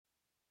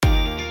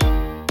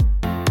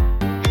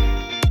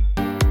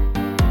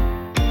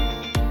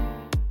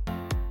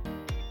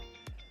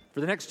For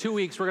the next 2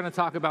 weeks, we're going to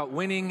talk about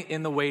winning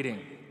in the waiting.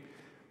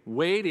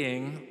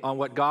 Waiting on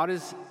what God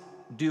is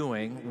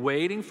doing,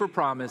 waiting for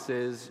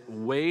promises,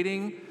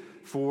 waiting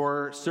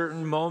for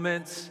certain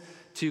moments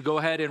to go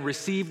ahead and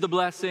receive the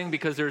blessing,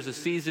 because there's a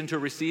season to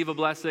receive a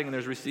blessing and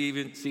there's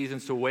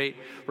seasons to wait.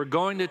 We're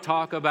going to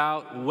talk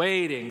about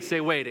waiting.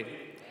 Say waiting.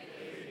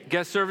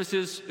 Guest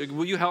services,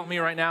 will you help me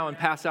right now and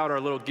pass out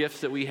our little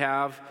gifts that we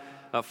have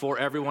for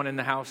everyone in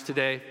the house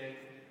today?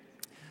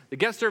 The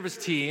guest service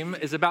team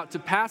is about to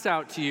pass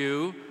out to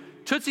you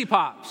Tootsie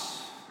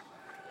Pops.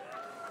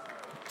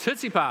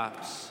 Tootsie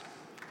Pops.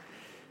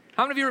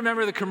 How many of you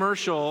remember the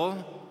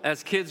commercial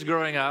as kids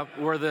growing up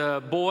where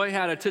the boy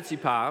had a Tootsie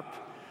Pop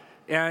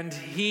and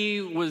he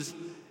was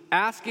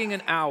asking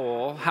an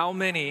owl, how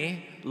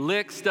many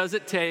licks does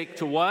it take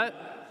to what?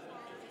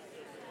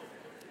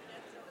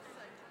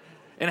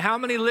 And how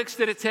many licks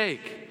did it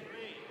take?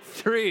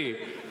 3.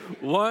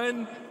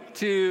 1,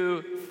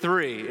 2,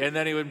 3. And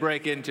then he would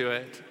break into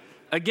it.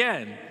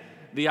 Again,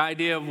 the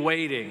idea of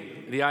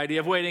waiting.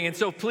 And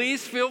so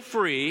please feel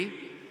free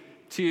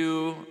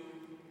to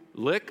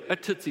lick a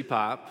Tootsie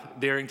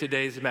Pop during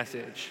today's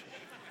message.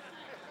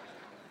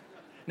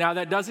 Now,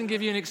 that doesn't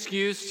give you an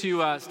excuse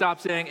to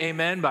stop saying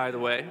amen, by the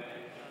way.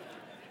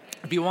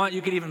 If you want,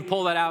 you could even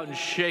pull that out and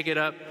shake it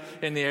up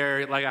in the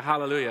air like a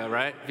hallelujah,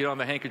 right? If you don't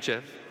have a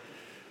handkerchief.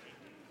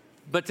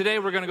 But today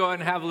we're going to go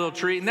ahead and have a little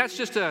treat, and that's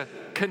just a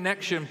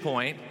connection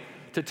point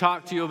to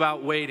talk to you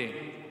about waiting.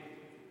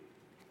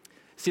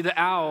 See, the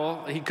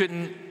owl, he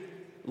couldn't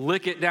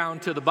lick it down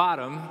to the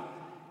bottom.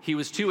 He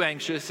was too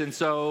anxious, and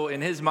so in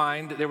his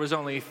mind, there was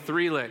only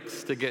 3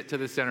 licks to get to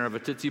the center of a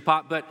Tootsie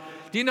Pop. But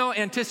do you know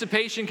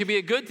anticipation can be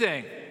a good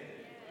thing?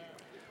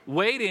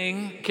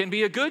 Waiting can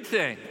be a good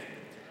thing.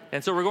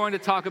 And so we're going to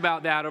talk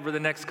about that over the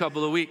next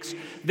couple of weeks.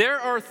 There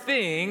are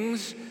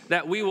things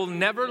that we will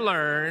never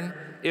learn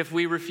if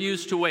we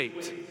refuse to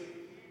wait.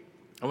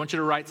 I want you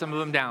to write some of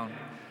them down.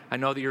 I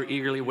know that you're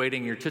eagerly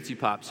waiting your Tootsie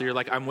Pop. So you're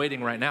like, I'm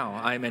waiting right now.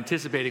 I'm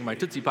anticipating my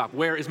Tootsie Pop.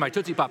 Where is my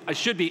Tootsie Pop? I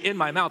should be in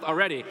my mouth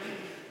already.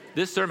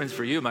 This sermon's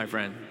for you, my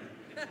friend.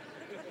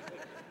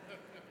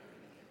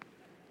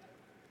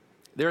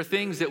 There are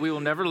things that we will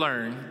never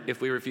learn if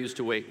we refuse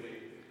to wait.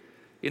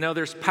 You know,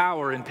 there's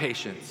power in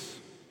patience.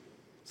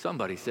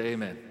 Somebody say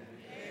amen.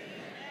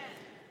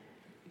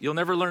 You'll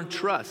never learn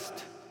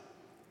trust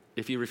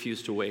if you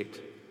refuse to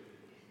wait.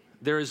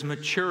 There is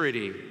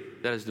maturity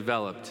that is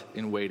developed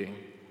in waiting.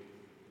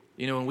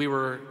 You know, when we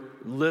were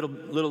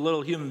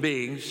little human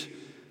beings,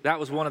 that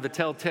was one of the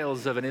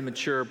telltales of an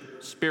immature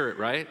spirit,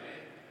 right?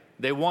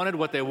 They wanted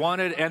what they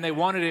wanted, and they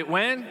wanted it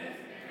when?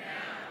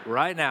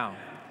 Right now.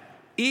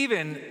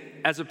 Even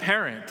as a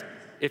parent,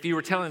 if you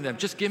were telling them,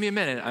 just give me a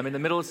minute, I'm in the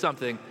middle of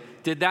something,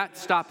 did that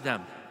stop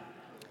them?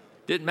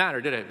 Didn't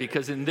matter, did it?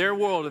 Because in their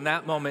world, in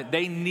that moment,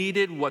 they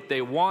needed what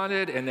they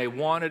wanted, and they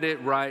wanted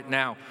it right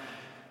now.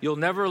 You'll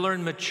never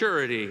learn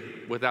maturity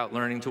without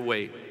learning to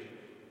wait.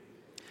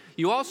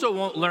 You also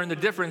won't learn the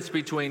difference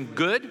between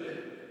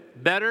good,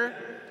 better,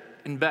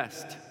 and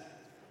best.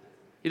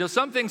 You know,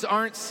 some things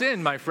aren't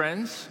sin, my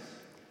friends,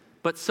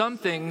 but some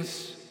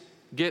things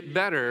get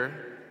better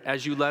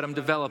as you let them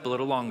develop a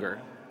little longer.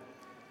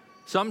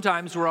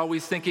 Sometimes we're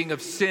always thinking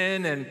of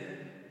sin and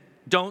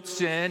don't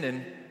sin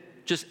and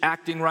just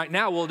acting right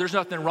now. Well, there's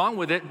nothing wrong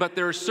with it, but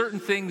there are certain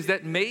things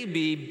that may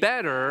be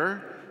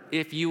better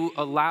if you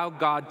allow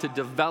God to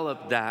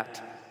develop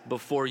that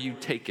before you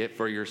take it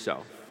for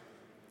yourself.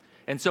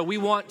 And so we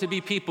want to be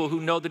people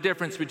who know the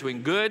difference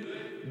between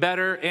good,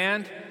 better,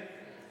 and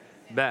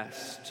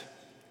best.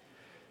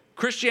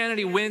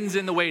 Christianity wins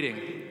in the waiting.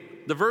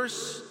 The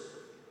verse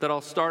that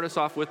I'll start us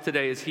off with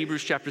today is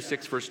Hebrews chapter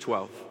 6, verse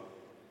 12.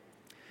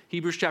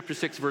 Hebrews chapter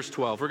 6, verse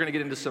 12. We're going to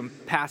get into some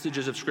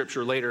passages of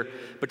Scripture later,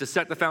 but to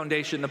set the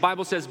foundation, the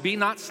Bible says, "Be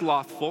not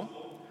slothful,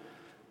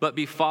 but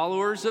be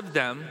followers of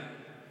them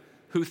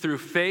who through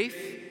faith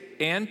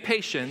and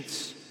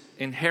patience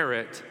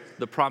inherit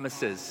the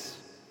promises."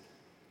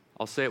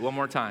 I'll say it one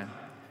more time.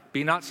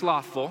 Be not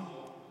slothful,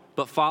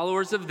 but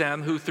followers of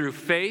them who through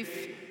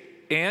faith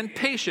and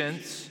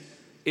patience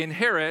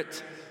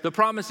inherit the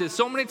promises.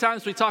 So many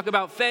times we talk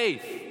about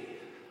faith.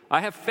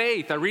 I have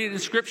faith. I read it in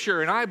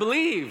Scripture, and I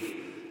believe.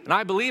 And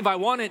I believe I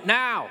want it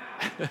now.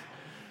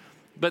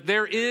 But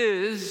there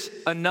is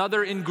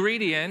another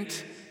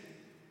ingredient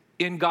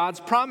in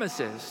God's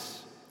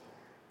promises.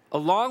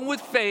 Along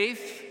with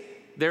faith,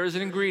 there is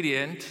an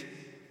ingredient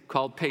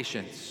called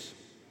patience.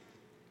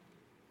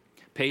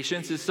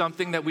 Patience is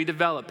something that we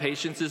develop.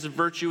 Patience is a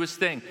virtuous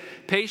thing.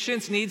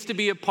 Patience needs to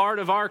be a part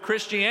of our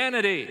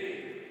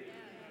Christianity.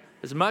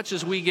 As much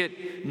as we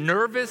get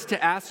nervous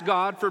to ask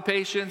God for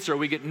patience, or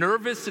we get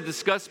nervous to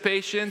discuss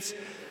patience,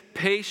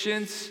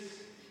 patience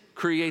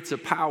creates a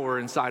power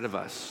inside of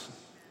us.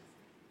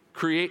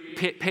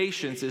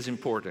 Patience is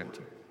important.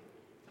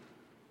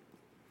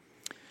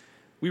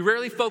 We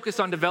rarely focus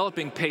on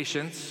developing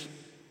patience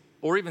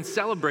or even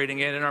celebrating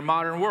it in our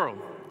modern world.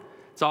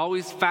 It's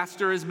always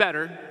faster is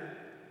better.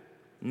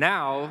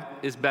 Now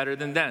is better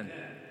than then.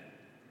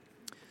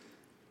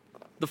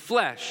 The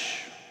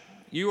flesh,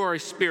 you are a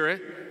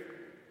spirit,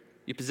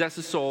 You possess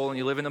a soul and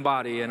you live in the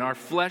body, and our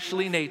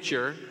fleshly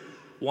nature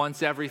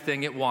wants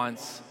everything it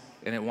wants,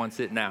 and it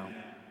wants it now.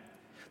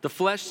 The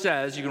flesh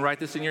says, you can write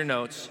this in your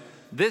notes,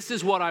 this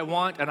is what I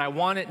want, and I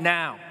want it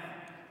now.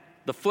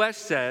 The flesh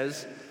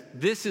says,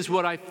 this is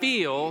what I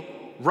feel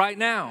right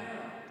now.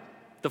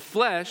 The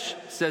flesh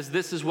says,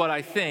 this is what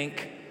I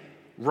think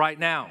right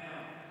now.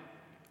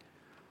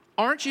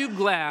 Aren't you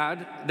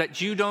glad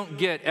that you don't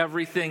get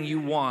everything you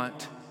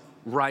want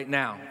right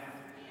now?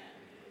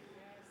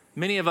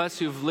 Many of us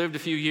who've lived a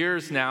few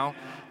years now,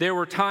 there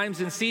were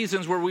times and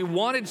seasons where we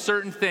wanted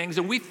certain things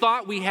and we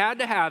thought we had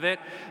to have it,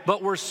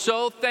 but we're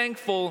so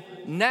thankful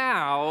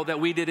now that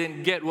we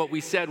didn't get what we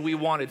said we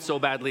wanted so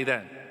badly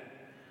then.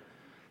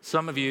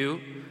 Some of you,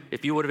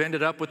 if you would have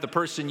ended up with the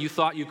person you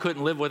thought you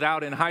couldn't live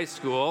without in high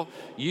school,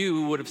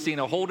 you would have seen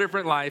a whole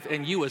different life,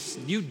 and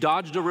you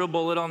dodged a real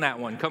bullet on that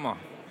one. Come on.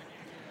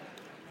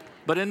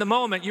 But in the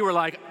moment, you were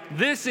like,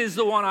 this is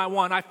the one I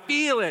want. I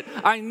feel it.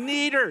 I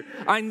need her.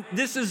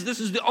 This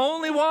is the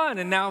only one.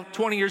 And now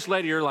 20 years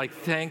later, you're like,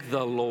 thank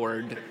the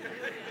Lord.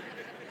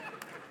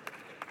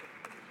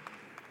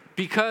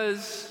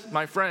 Because,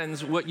 my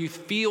friends, what you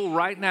feel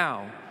right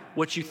now,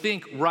 what you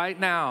think right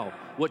now,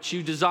 what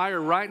you desire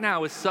right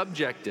now is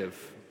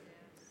subjective.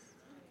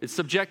 It's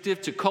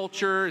subjective to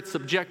culture. It's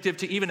subjective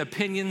to even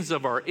opinions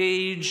of our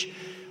age,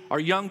 our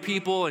young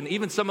people, and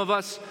even some of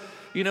us,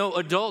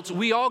 adults.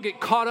 We all get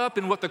caught up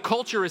in what the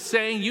culture is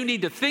saying. You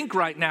need to think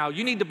right now.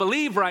 You need to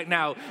believe right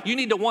now. You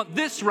need to want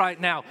this right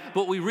now.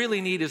 What we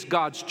really need is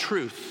God's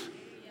truth.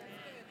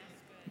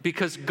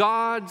 Because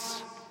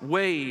God's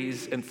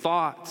ways and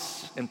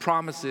thoughts and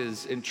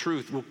promises and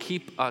truth will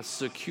keep us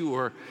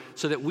secure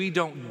so that we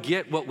don't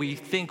get what we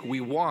think we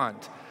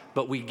want,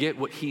 but we get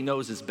what He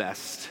knows is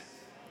best.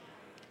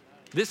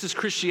 This is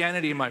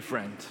Christianity, my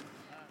friend.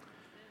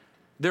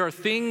 There are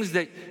things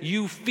that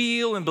you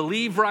feel and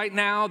believe right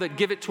now that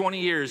give it 20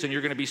 years, and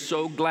you're going to be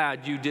so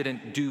glad you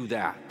didn't do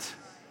that.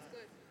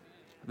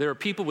 There are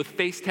people with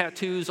face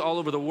tattoos all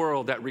over the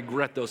world that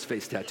regret those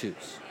face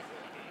tattoos.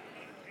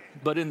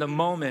 But in the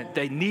moment,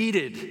 they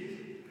needed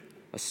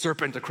a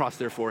serpent across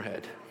their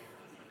forehead.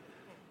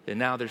 And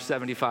now they're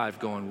 75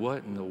 going,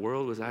 what in the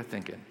world was I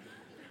thinking?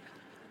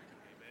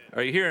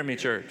 Are you hearing me,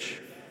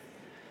 church?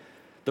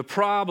 The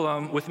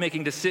problem with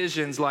making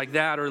decisions like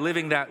that or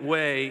living that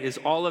way is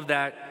all of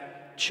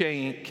that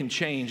can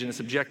change and is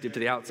subjective to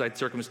the outside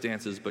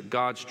circumstances, but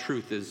God's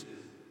truth is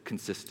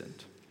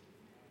consistent.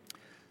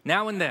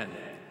 Now and then.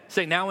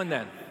 Say now and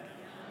then.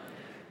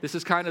 This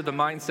is kind of the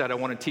mindset I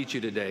want to teach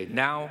you today.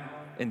 Now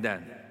and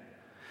then.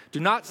 Do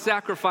not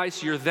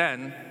sacrifice your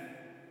then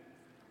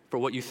for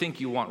what you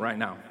think you want right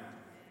now.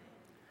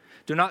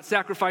 Do not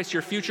sacrifice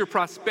your future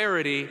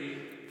prosperity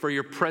for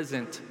your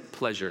present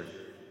pleasure.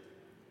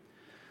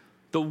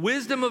 The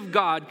wisdom of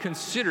God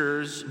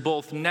considers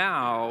both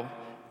now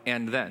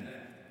and then.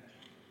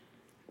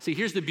 See,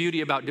 here's the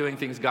beauty about doing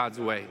things God's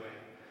way.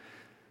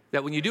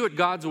 That when you do it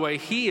God's way,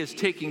 He is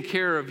taking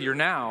care of your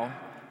now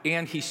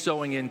and He's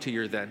sowing into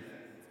your then.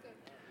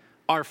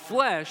 Our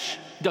flesh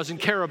doesn't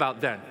care about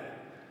then.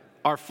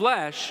 Our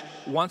flesh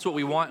wants what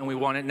we want and we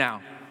want it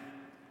now.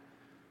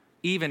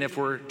 Even if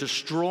we're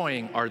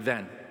destroying our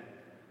then.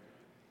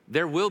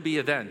 There will be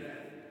a then.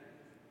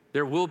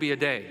 There will be a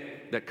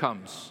day that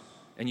comes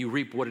and you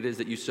reap what it is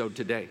that you sowed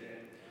today.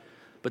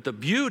 But the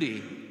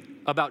beauty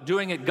about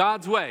doing it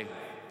God's way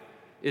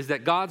is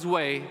that God's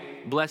way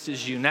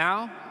blesses you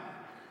now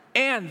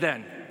and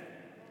then.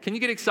 Can you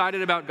get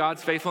excited about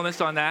God's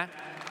faithfulness on that?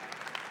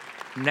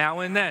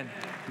 Now and then.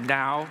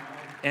 Now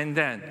and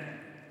then.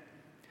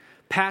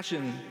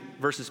 Passion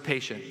versus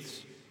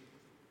patience.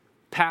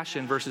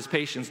 Passion versus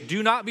patience.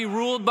 Do not be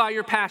ruled by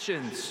your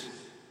passions.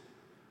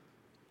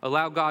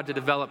 Allow God to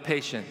develop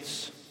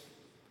patience.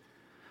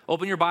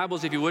 Open your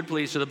Bibles, if you would,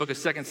 please, to the book of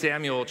 2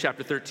 Samuel,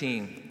 chapter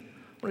 13.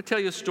 I want to tell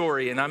you a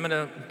story, and I'm going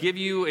to give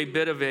you a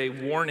bit of a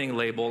warning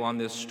label on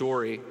this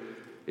story.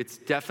 It's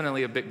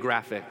definitely a bit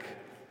graphic.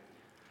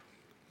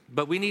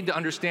 But we need to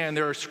understand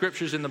there are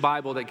scriptures in the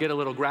Bible that get a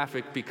little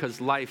graphic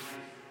because life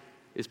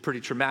is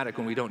pretty traumatic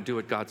when we don't do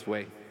it God's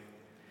way.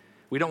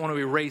 We don't want to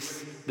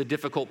erase the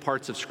difficult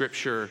parts of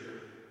Scripture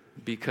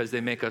because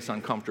they make us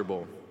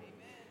uncomfortable.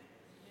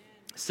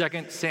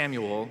 2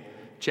 Samuel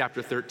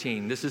chapter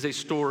 13. This is a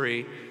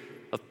story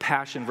of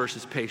passion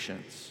versus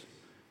patience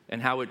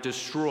and how it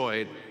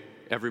destroyed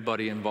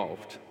everybody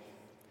involved.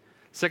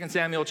 2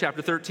 Samuel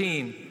chapter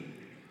 13,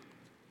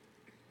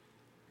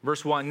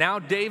 verse 1. Now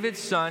David's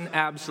son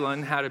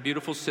Absalom had a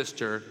beautiful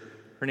sister.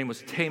 Her name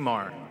was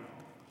Tamar.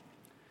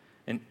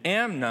 And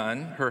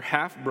Amnon, her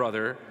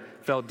half-brother,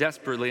 fell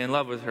desperately in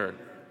love with her.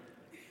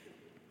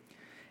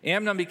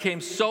 Amnon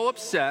became so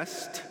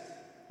obsessed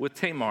with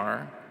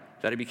Tamar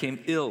that he became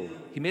ill.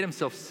 He made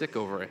himself sick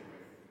over it.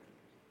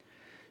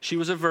 She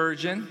was a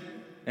virgin,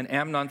 and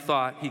Amnon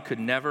thought he could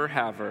never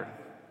have her.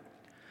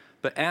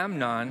 But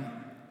Amnon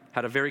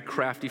had a very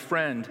crafty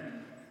friend,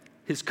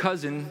 his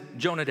cousin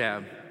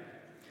Jonadab.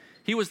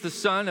 He was the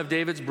son of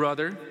David's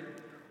brother.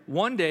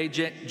 One day,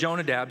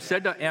 Jonadab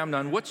said to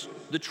Amnon, "What's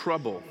the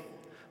trouble?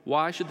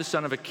 Why should the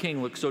son of a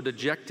king look so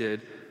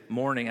dejected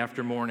morning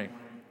after morning?"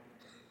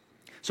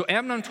 So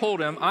Amnon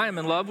told him, "I am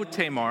in love with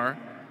Tamar,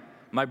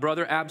 my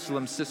brother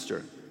Absalom's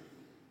sister."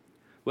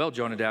 "Well,"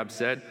 Jonadab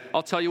said,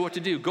 "I'll tell you what to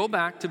do. Go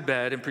back to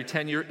bed and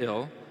pretend you're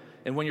ill.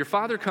 And when your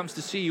father comes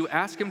to see you,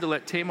 ask him to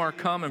let Tamar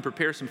come and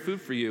prepare some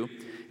food for you.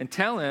 And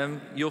tell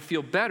him you'll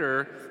feel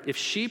better if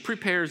she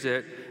prepares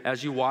it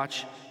as you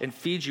watch and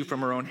feeds you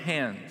from her own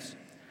hands."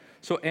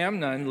 So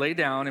Amnon lay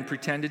down and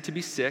pretended to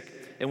be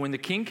sick. And when the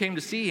king came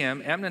to see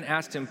him, Amnon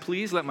asked him,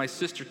 "Please let my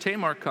sister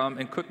Tamar come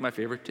and cook my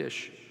favorite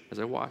dish as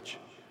I watch.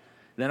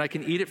 Then I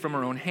can eat it from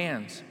her own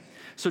hands."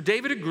 So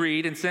David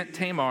agreed and sent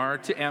Tamar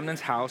to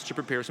Amnon's house to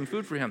prepare some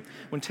food for him.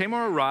 When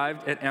Tamar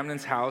arrived at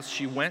Amnon's house,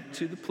 she went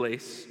to the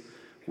place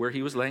where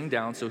he was laying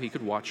down so he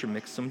could watch her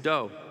mix some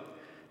dough.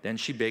 Then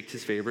she baked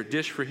his favorite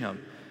dish for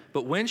him.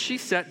 But when she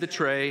set the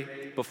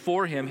tray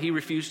before him, he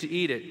refused to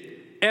eat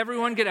it.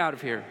 "Everyone get out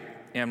of here,"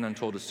 Amnon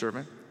told his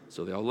servant.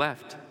 So they all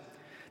left.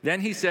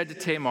 Then he said to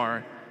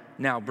Tamar,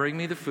 "Now bring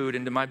me the food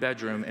into my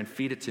bedroom and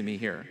feed it to me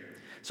here."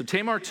 So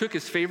Tamar took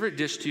his favorite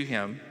dish to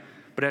him,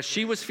 but as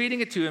she was feeding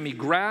it to him, he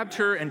grabbed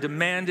her and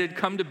demanded,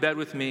 "Come to bed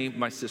with me,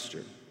 my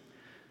sister."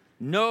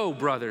 "No,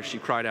 brother," she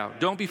cried out.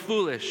 "Don't be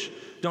foolish.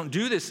 Don't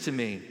do this to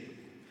me.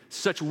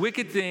 Such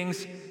wicked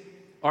things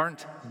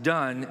aren't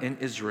done in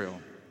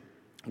Israel.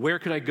 Where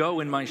could I go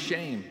in my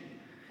shame?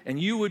 And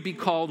you would be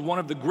called one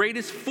of the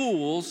greatest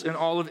fools in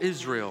all of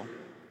Israel.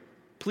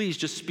 Please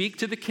just speak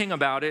to the king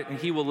about it, and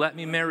he will let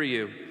me marry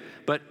you."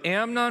 But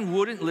Amnon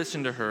wouldn't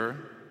listen to her,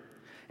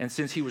 and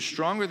since he was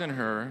stronger than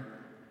her,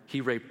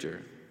 he raped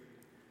her.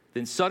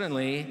 Then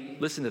suddenly,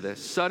 listen to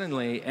this,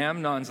 suddenly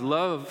Amnon's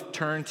love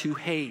turned to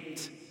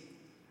hate,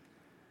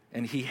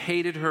 and he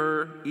hated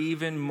her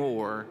even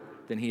more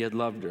than he had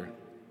loved her.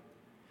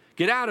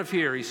 "Get out of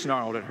here," he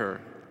snarled at her.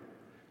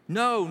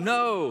 "No,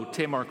 no,"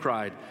 Tamar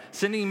cried.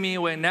 "Sending me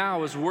away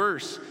now is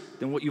worse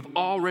than what you've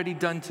already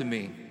done to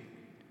me."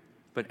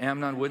 But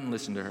Amnon wouldn't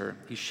listen to her.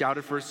 He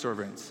shouted for his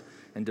servants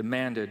and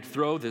demanded,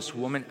 "Throw this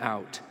woman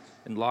out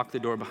and lock the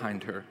door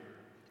behind her."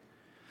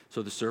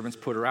 So the servants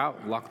put her out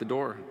and locked the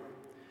door.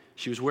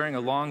 She was wearing a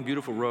long,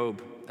 beautiful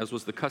robe, as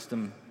was the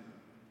custom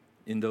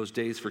in those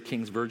days for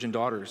kings' virgin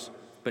daughters.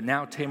 But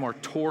now Tamar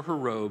tore her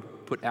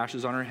robe, put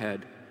ashes on her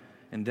head,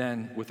 and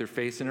then, with her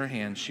face in her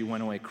hands, she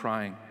went away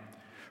crying.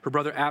 Her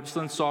brother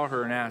Absalom saw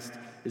her and asked,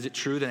 "Is it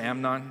true that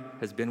Amnon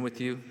has been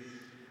with you?"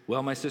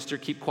 "Well, my sister,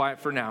 keep quiet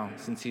for now,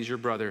 since he's your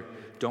brother.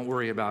 Don't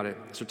worry about it."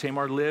 So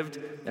Tamar lived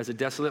as a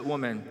desolate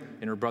woman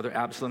in her brother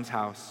Absalom's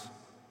house.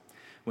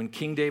 When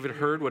King David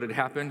heard what had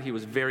happened, he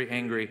was very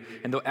angry.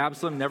 And though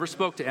Absalom never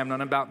spoke to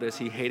Amnon about this,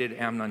 he hated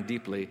Amnon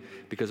deeply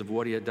because of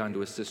what he had done to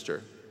his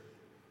sister.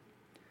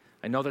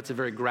 I know that's a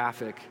very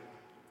graphic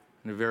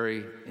and a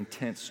very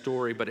intense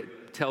story, but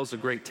it tells a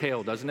great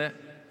tale, doesn't it?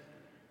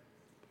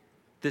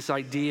 This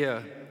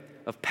idea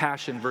of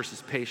passion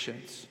versus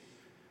patience.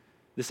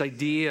 This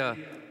idea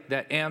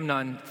that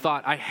Amnon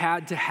thought, "I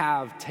had to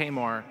have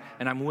Tamar,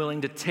 and I'm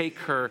willing to take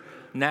her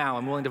now.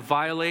 I'm willing to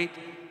violate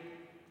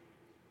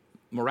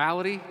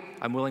morality.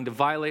 I'm willing to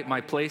violate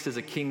my place as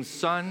a king's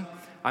son.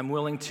 I'm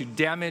willing to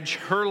damage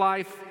her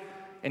life."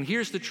 And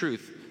here's the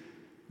truth.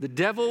 The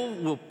devil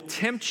will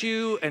tempt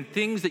you and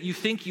things that you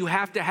think you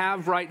have to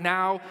have right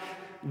now.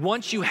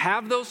 Once you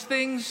have those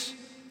things,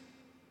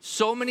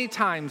 so many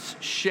times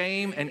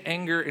shame and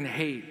anger and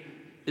hate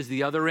is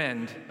the other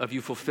end of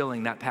you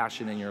fulfilling that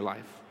passion in your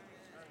life.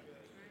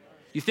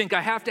 You think,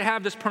 "I have to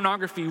have this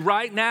pornography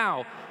right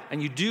now,"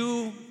 and you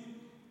do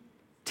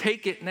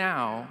take it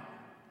now,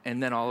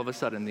 and then all of a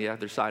sudden the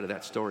other side of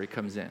that story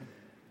comes in.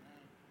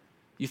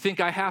 You think,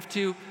 "I have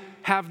to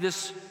have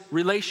this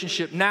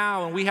relationship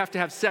now, and we have to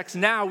have sex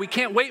now. We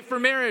can't wait for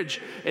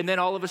marriage." And then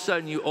all of a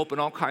sudden you open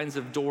all kinds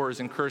of doors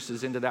and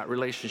curses into that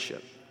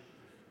relationship.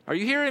 Are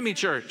you hearing me,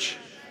 church?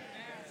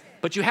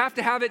 But you have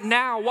to have it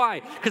now. Why?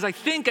 Because I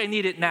think I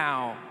need it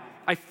now.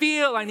 I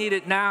feel I need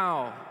it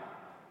now.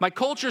 My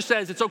culture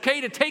says it's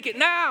okay to take it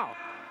now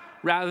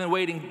rather than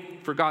waiting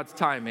for God's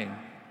timing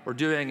or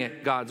doing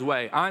it God's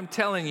way. I'm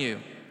telling you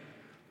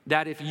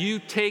that if you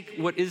take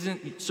what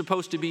isn't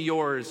supposed to be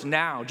yours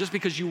now, just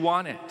because you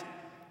want it,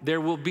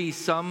 there will be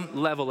some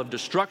level of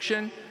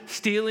destruction,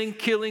 stealing,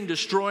 killing,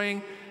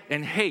 destroying,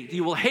 and hate.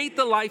 You will hate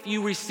the life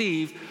you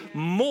receive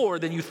more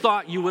than you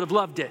thought you would have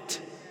loved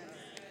it.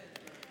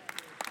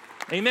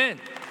 Amen.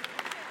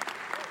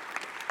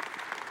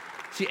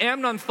 See,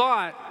 Amnon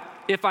thought,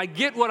 if I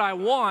get what I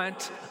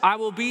want, I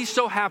will be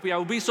so happy, I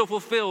will be so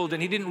fulfilled,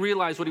 and he didn't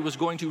realize what he was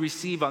going to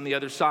receive on the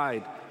other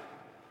side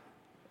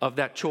of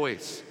that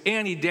choice.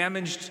 And he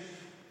damaged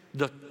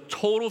the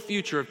total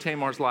future of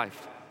Tamar's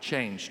life,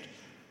 changed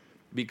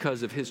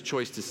because of his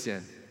choice to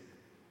sin.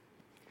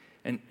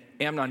 And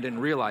Amnon didn't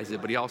realize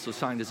it, but he also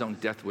signed his own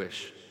death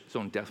wish, his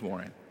own death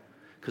warrant,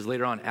 because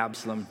later on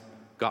Absalom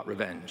got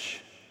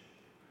revenge.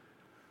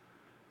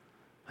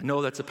 I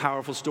know that's a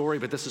powerful story,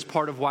 but this is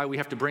part of why we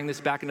have to bring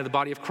this back into the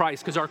body of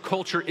Christ, because our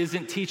culture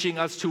isn't teaching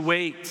us to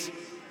wait.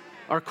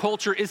 Our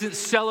culture isn't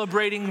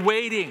celebrating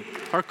waiting.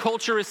 Our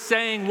culture is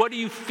saying, what do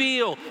you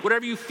feel?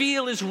 Whatever you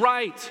feel is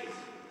right.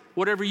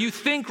 whatever you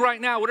think right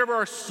now, whatever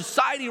our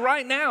society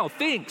right now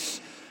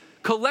thinks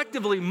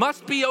collectively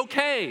must be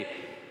okay.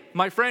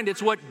 My friend,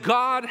 it's what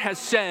God has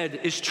said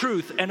is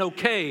truth and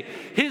okay.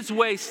 His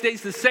way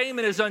stays the same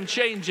and is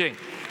unchanging.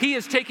 He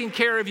is taking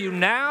care of you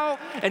now,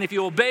 and if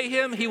you obey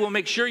him, he will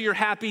make sure you're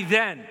happy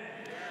then.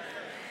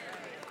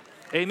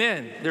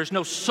 Amen. There's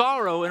no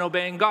sorrow in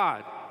obeying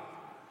God.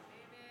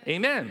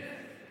 Amen.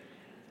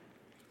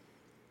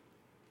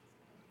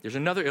 There's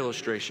another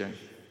illustration.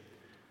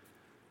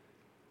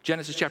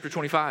 Genesis chapter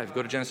 25.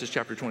 Go to Genesis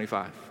chapter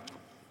 25.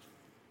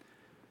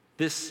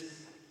 This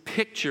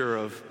picture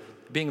of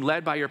being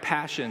led by your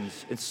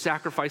passions and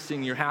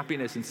sacrificing your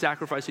happiness and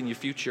sacrificing your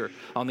future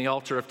on the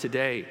altar of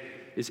today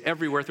is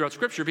everywhere throughout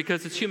Scripture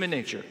because it's human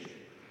nature.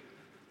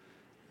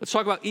 Let's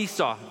talk about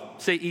Esau.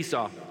 Say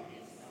Esau.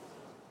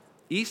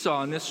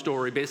 Esau in this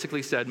story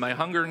basically said, my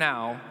hunger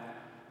now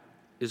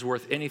is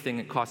worth anything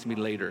it costs me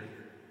later.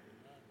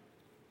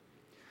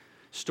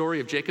 Story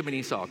of Jacob and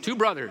Esau, two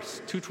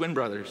brothers, two twin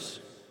brothers.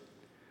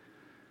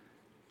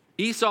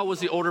 Esau was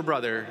the older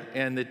brother,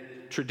 and the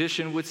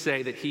tradition would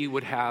say that he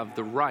would have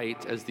the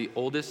right as the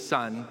oldest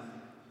son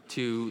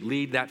to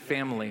lead that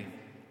family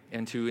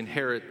and to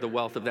inherit the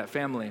wealth of that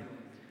family.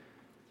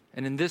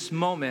 And in this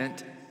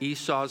moment,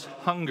 Esau's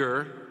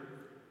hunger,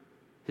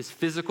 his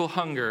physical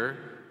hunger,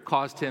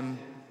 caused him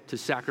to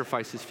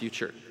sacrifice his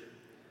future.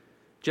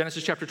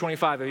 Genesis chapter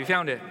 25, have you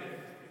found it?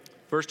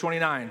 Verse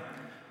 29.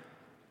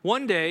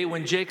 One day,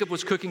 when Jacob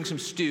was cooking some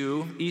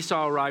stew,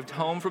 Esau arrived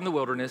home from the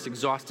wilderness,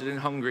 exhausted and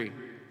hungry.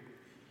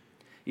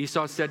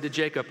 Esau said to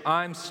Jacob,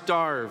 I'm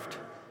starved.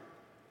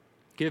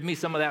 Give me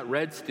some of that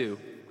red stew.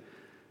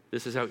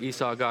 This is how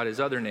Esau got his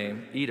other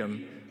name,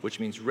 Edom, which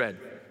means red.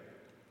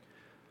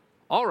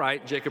 All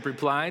right, Jacob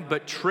replied,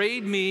 but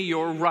trade me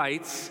your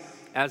rights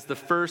as the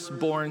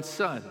firstborn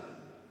son.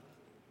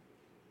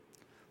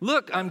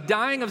 Look, I'm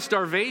dying of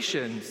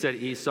starvation, said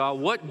Esau.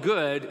 What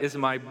good is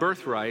my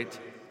birthright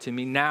to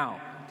me now?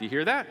 Do you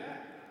hear that?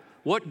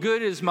 What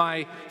good is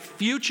my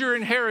future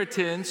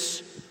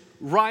inheritance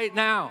right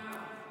now?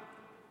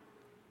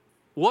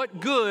 What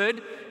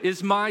good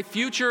is my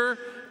future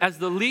as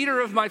the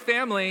leader of my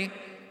family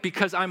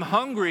because I'm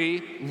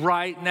hungry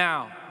right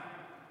now?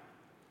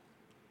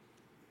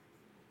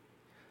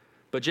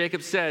 But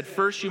Jacob said,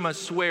 first you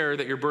must swear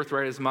that your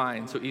birthright is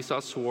mine. So Esau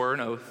swore an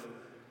oath,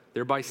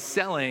 thereby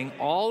selling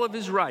all of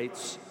his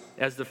rights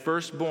as the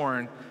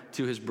firstborn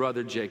to his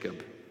brother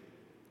Jacob.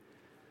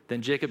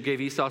 Then Jacob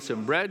gave Esau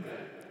some bread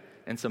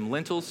and some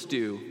lentil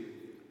stew.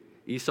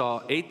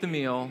 Esau ate the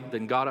meal,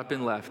 then got up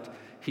and left.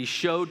 He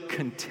showed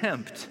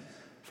contempt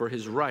for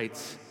his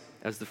rights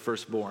as the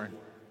firstborn.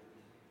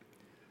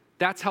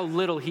 That's how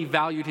little he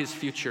valued his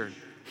future.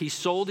 He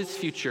sold his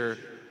future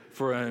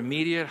for an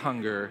immediate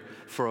hunger,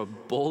 for a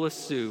bowl of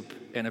soup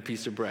and a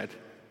piece of bread.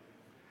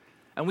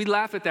 And we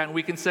laugh at that and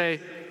we can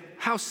say,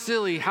 how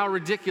silly, how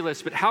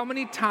ridiculous, but how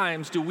many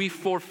times do we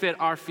forfeit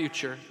our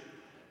future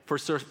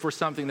for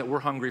something that we're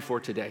hungry for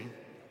today?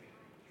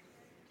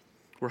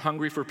 We're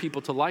hungry for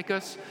people to like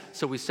us,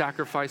 so we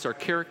sacrifice our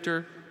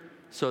character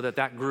so that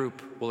that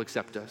group will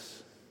accept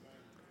us.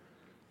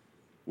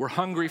 We're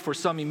hungry for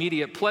some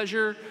immediate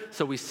pleasure,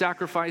 so we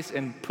sacrifice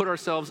and put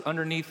ourselves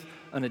underneath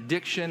an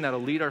addiction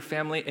that'll lead our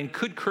family and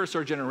could curse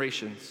our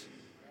generations.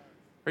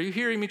 Are you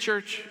hearing me,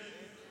 church?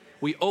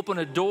 We open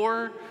a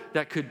door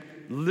that could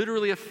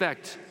literally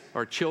affect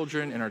our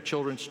children and our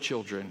children's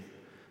children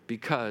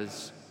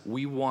because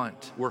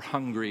we're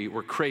hungry,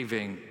 we're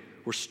craving,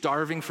 we're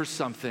starving for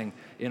something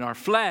in our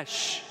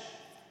flesh,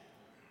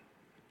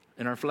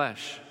 and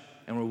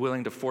we're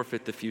willing to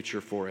forfeit the future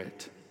for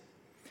it.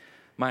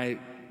 My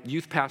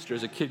youth pastor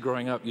as a kid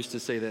growing up used to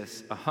say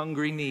this, a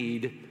hungry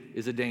need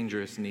is a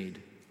dangerous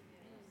need.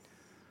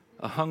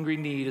 A hungry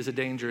need is a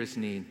dangerous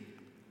need.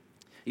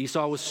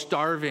 Esau was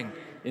starving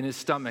in his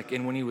stomach,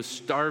 and when he was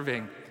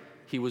starving,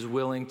 he was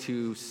willing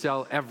to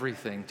sell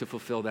everything to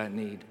fulfill that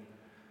need.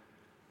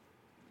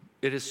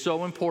 It is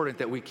so important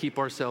that we keep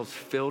ourselves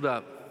filled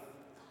up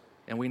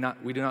and we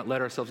do not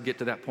let ourselves get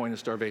to that point of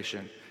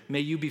starvation. May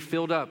you be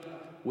filled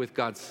up with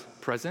God's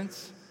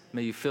presence.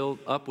 May you fill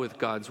up with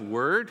God's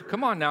word.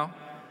 Come on now.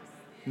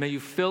 May you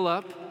fill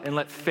up and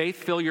let faith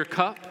fill your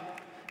cup.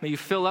 May you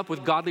fill up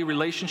with godly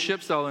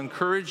relationships that will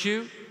encourage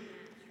you.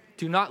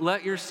 Do not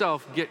let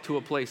yourself get to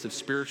a place of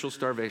spiritual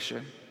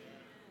starvation.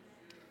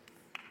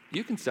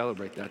 You can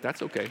celebrate that.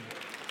 That's okay.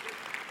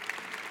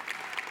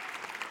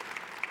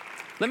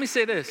 Let me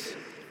say this.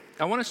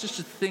 I want us just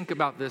to think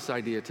about this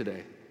idea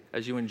today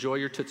as you enjoy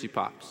your Tootsie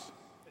Pops.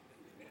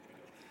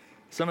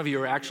 Some of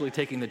you are actually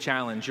taking the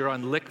challenge. You're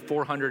on lick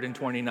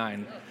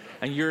 429,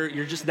 and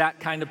you're just that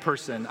kind of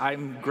person.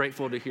 I'm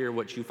grateful to hear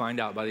what you find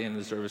out by the end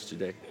of the service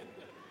today.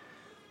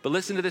 But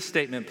listen to this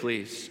statement,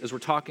 please, as we're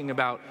talking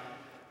about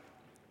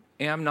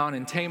Amnon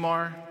and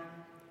Tamar.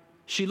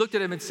 She looked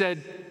at him and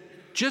said,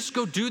 just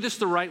go do this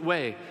the right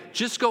way.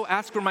 Just go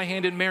ask for my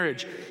hand in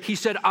marriage. He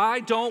said, I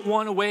don't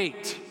want to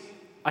wait.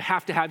 I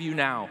have to have you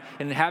now.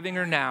 And in having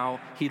her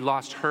now, he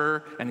lost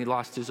her and he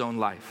lost his own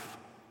life.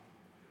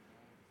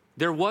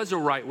 There was a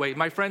right way.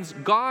 My friends,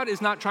 God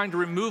is not trying to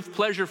remove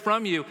pleasure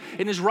from you.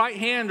 In his right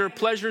hand are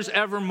pleasures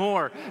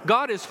evermore.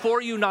 God is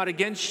for you, not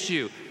against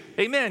you.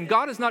 Amen.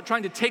 God is not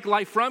trying to take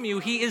life from you.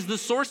 He is the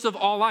source of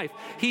all life.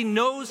 He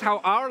knows how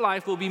our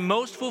life will be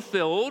most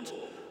fulfilled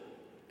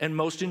and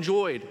most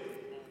enjoyed.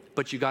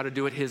 But you got to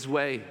do it his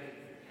way.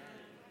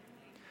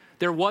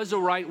 There was a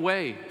right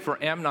way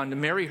for Amnon to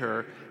marry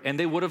her, and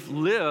they would have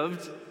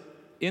lived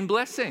in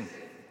blessing,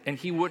 and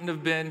he wouldn't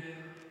have been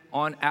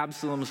on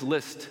Absalom's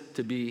list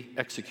to be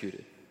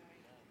executed.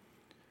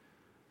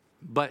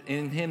 But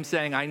in him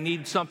saying, I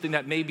need something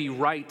that may be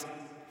right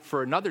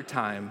for another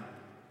time,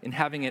 in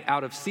having it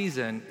out of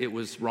season, it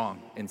was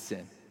wrong and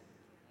sin.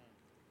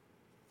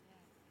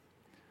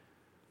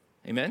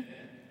 Amen?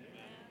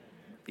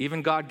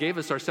 Even God gave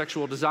us our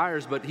sexual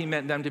desires, but he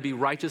meant them to be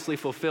righteously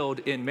fulfilled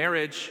in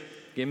marriage.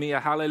 Give me a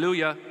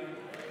hallelujah.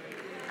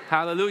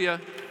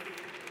 Hallelujah.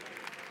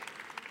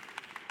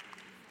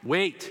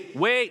 Wait.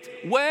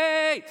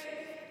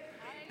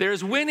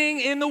 There's winning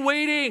in the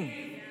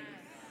waiting.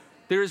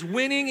 There's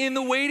winning in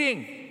the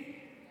waiting.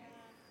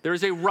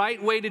 There's a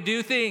right way to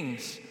do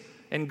things,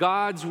 and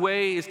God's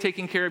way is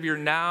taking care of your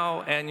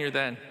now and your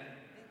then.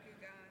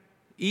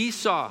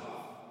 Esau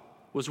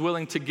was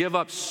willing to give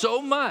up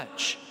so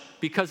much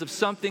because of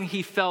something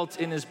he felt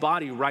in his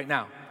body right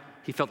now.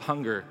 He felt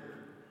hunger.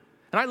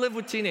 And I live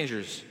with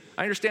teenagers.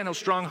 I understand how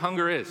strong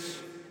hunger is.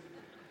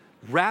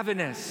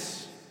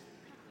 Ravenous,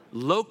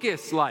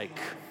 locust-like,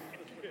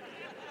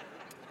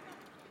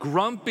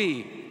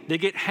 grumpy. They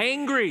get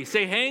hangry.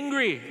 Say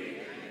hangry.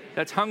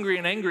 That's hungry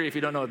and angry if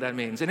you don't know what that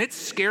means. And it's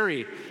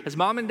scary. As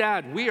mom and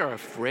dad, we are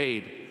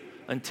afraid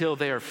until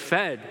they are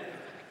fed,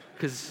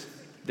 because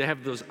they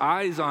have those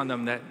eyes on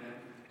them that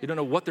you don't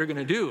know what they're going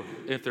to do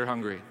if they're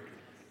hungry.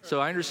 So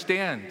I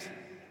understand.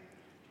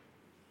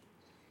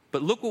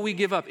 But look what we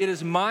give up. It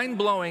is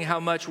mind-blowing how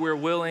much we're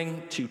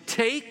willing to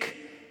take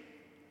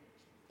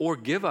or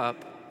give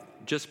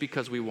up just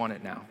because we want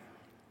it now.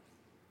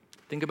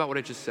 Think about what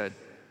I just said.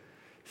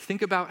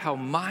 Think about how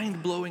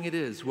mind-blowing it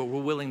is what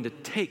we're willing to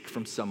take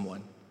from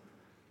someone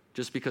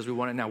just because we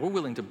want it now. We're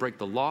willing to break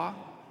the law.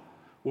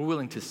 We're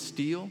willing to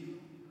steal.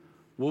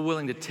 We're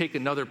willing to take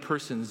another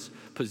person's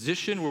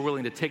position. We're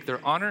willing to take their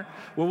honor.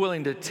 We're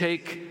willing to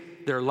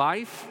take their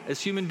life as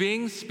human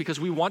beings because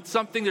we want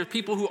something. There are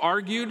people who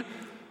argued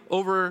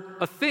over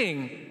a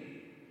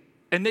thing,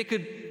 and they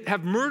could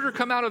have murder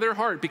come out of their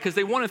heart because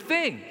they want a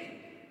thing.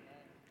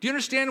 Do you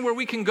understand where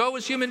we can go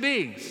as human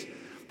beings?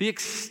 The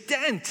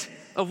extent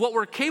of what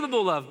we're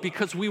capable of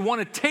because we want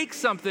to take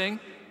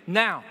something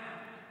now.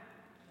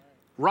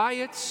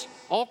 Riots,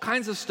 all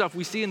kinds of stuff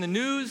we see in the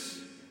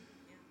news.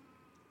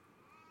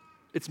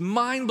 It's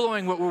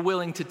mind-blowing what we're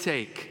willing to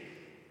take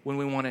when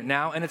we want it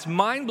now, and it's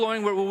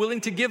mind-blowing what we're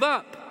willing to give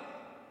up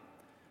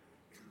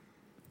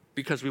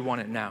because we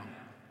want it now.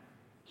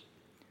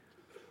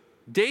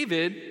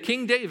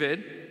 King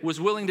David,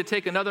 was willing to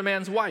take another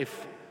man's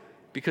wife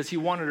because he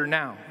wanted her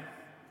now.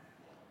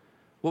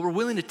 What we're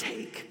willing to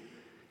take.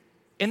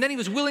 And then he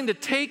was willing to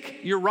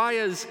take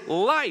Uriah's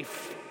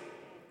life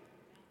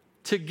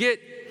to get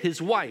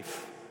his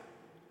wife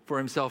for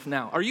himself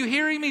now. Are you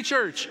hearing me,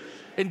 church?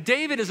 And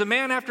David is a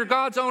man after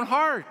God's own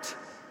heart.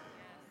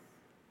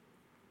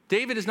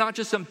 David is not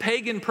just some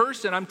pagan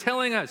person. I'm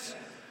telling us,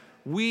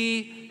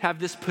 we have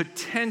this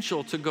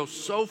potential to go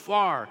so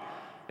far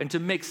and to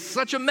make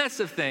such a mess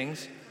of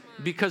things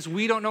because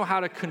we don't know how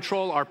to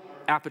control our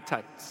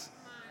appetites.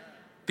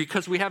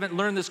 Because we haven't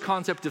learned this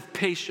concept of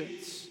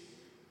patience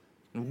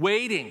and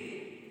waiting.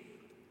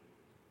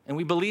 And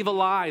we believe a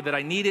lie that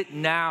I need it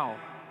now.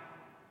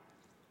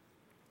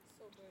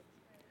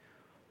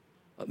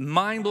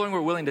 Mind-blowing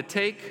we're willing to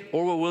take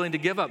or we're willing to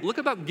give up. Look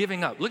about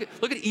giving up. Look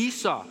at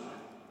Esau.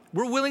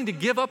 We're willing to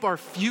give up our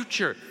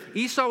future.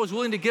 Esau was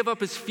willing to give up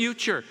his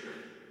future.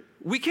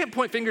 We can't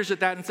point fingers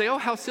at that and say, oh,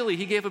 how silly,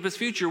 he gave up his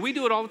future. We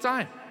do it all the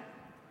time.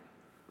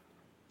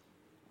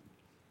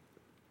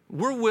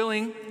 We're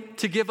willing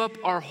to give up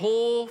our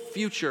whole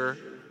future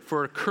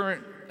for a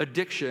current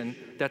addiction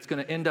that's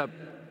going to end up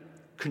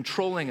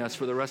controlling us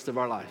for the rest of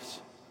our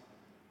lives.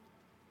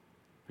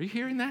 Are you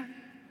hearing that?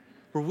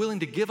 We're willing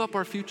to give up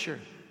our future.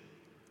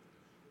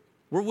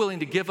 We're willing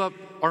to give up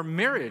our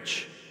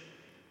marriage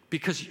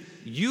because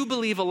you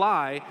believe a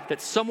lie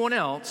that someone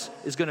else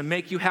is going to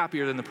make you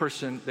happier than the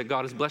person that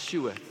God has blessed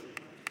you with.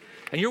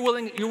 And you're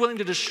willing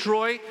to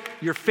destroy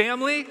your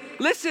family.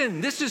 Listen,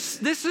 this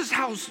is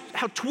how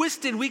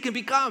twisted we can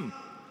become.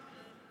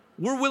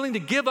 We're willing to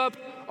give up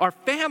our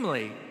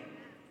family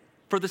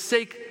for the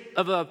sake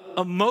of an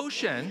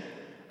emotion,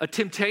 a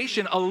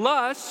temptation, a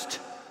lust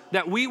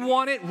that we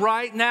want it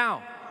right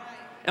now.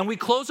 And we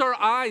close our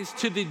eyes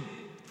to the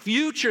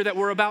future that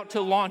we're about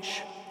to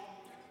launch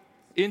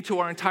into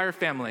our entire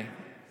family.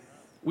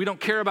 We don't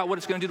care about what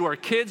it's going to do to our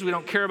kids. We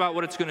don't care about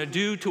what it's going to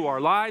do to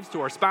our lives,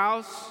 to our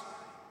spouse.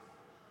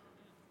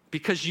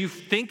 Because you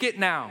think it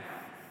now.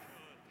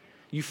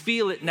 You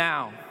feel it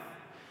now.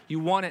 You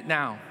want it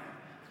now.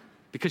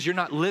 Because you're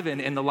not living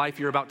in the life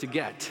you're about to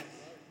get.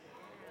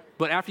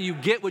 But after you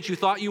get what you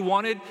thought you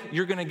wanted,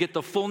 you're going to get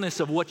the fullness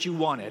of what you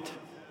wanted.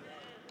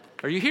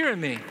 Are you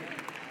hearing me?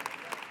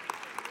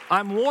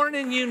 I'm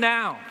warning you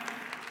now.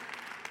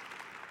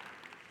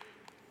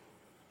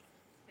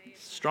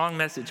 Strong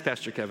message,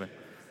 Pastor Kevin.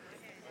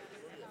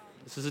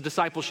 This is a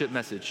discipleship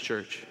message,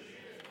 church.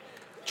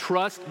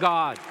 Trust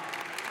God.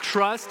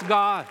 Trust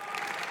God.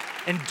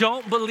 And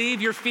don't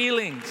believe your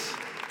feelings.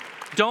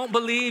 Don't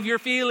believe your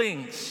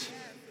feelings.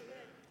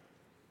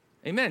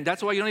 Amen.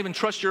 That's why you don't even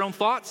trust your own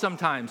thoughts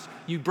sometimes.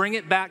 You bring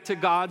it back to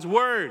God's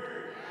word.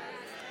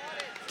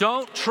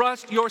 Don't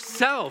trust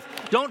yourself.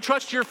 Don't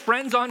trust your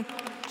friends on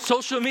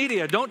social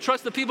media. Don't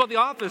trust the people at the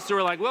office who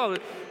are like, well,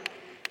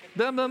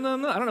 blah, blah, blah,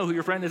 blah. I don't know who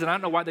your friend is, and I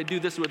don't know why they do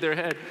this with their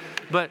head.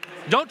 But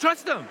don't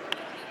trust them.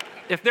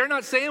 If they're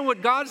not saying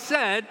what God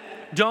said,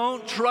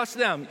 don't trust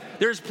them.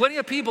 There's plenty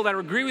of people that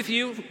agree with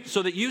you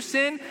so that you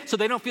sin, so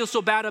they don't feel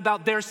so bad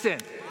about their sin.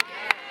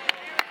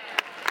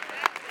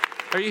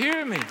 Are you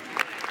hearing me?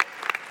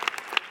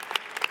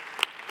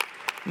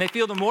 And they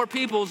feel the more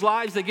people's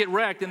lives that get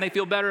wrecked, and they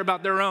feel better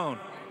about their own.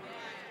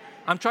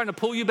 I'm trying to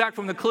pull you back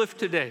from the cliff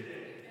today.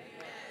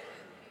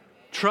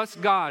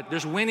 Trust God.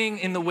 There's winning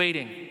in the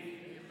waiting.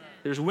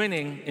 There's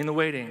winning in the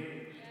waiting.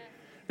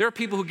 There are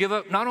people who give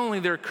up not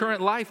only their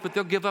current life, but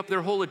they'll give up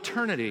their whole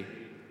eternity.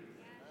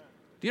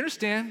 Do you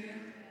understand?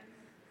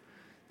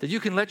 That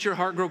you can let your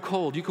heart grow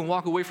cold. You can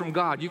walk away from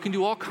God. You can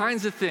do all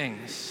kinds of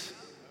things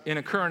in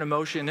a current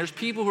emotion. There's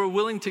people who are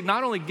willing to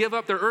not only give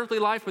up their earthly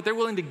life, but they're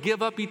willing to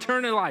give up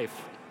eternal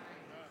life.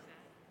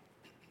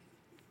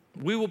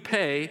 We will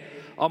pay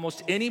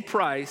almost any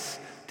price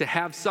to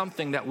have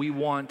something that we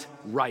want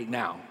right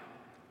now.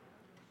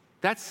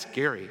 That's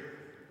scary.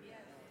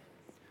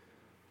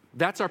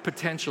 That's our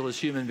potential as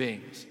human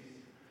beings.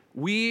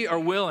 We are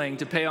willing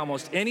to pay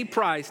almost any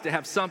price to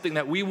have something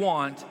that we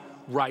want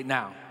right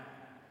now.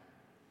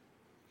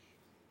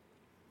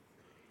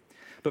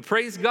 But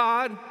praise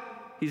God,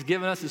 He's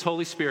given us His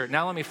Holy Spirit.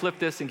 Now let me flip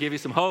this and give you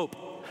some hope.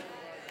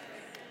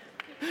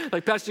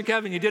 Like Pastor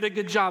Kevin, you did a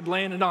good job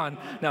laying it on.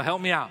 Now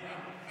help me out.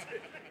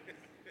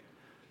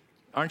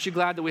 Aren't you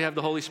glad that we have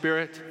the Holy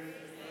Spirit?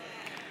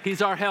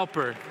 He's our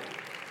helper.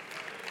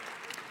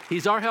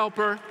 He's our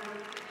helper.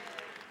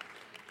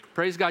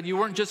 Praise God, you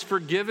weren't just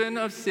forgiven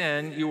of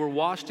sin, you were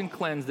washed and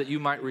cleansed that you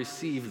might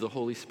receive the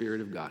Holy Spirit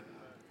of God.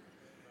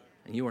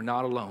 And you are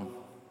not alone.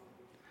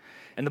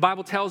 And the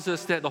Bible tells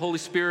us that the Holy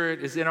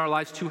Spirit is in our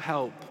lives to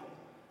help,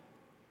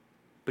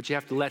 but you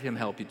have to let Him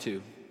help you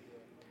too.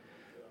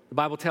 The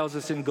Bible tells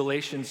us in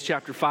Galatians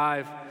chapter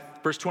 5,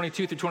 verse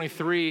 22 through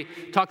 23,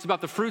 talks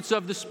about the fruits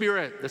of the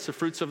Spirit. That's the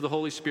fruits of the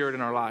Holy Spirit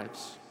in our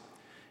lives.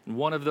 And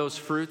one of those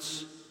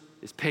fruits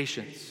is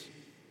patience,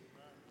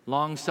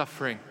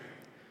 long-suffering.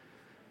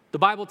 The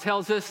Bible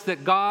tells us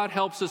that God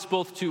helps us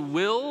both to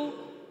will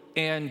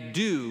and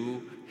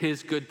do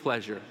His good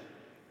pleasure.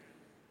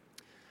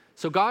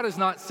 So God is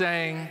not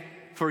saying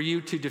for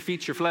you to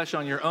defeat your flesh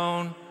on your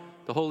own.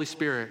 The Holy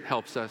Spirit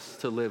helps us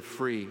to live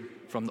free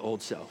from the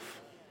old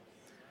self.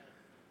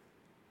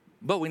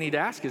 But we need to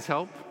ask His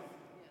help.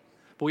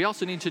 But we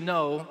also need to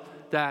know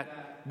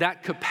that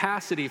that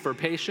capacity for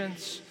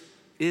patience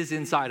is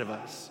inside of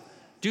us.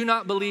 Do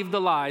not believe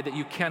the lie that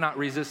you cannot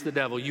resist the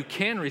devil. You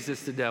can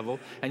resist the devil,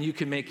 and you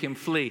can make him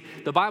flee.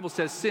 The Bible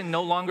says sin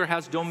no longer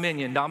has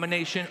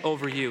domination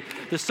over you.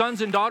 The sons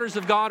and daughters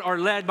of God are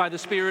led by the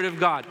Spirit of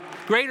God.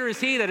 Greater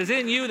is He that is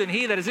in you than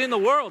he that is in the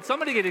world.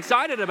 Somebody get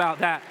excited about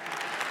that.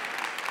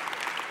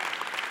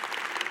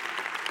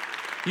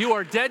 You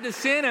are dead to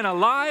sin and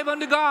alive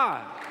unto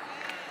God.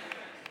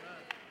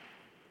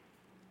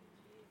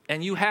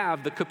 And you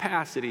have the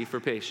capacity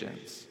for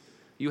patience.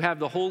 You have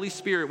the Holy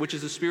Spirit, which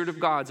is the Spirit of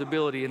God's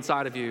ability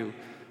inside of you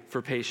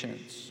for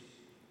patience.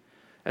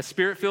 As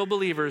Spirit-filled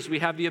believers, we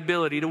have the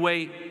ability to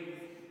wait.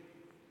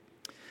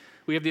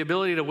 We have the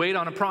ability to wait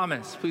on a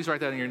promise. Please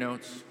write that in your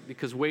notes,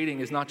 because waiting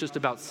is not just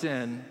about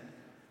sin.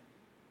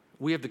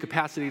 We have the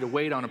capacity to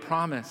wait on a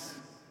promise.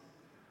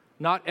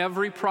 Not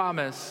every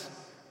promise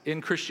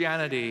in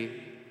Christianity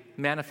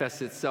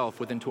manifests itself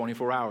within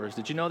 24 hours.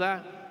 Did you know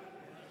that?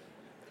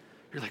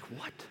 You're like,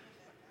 what?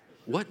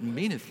 What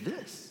meaneth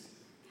this?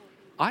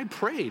 I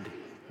prayed.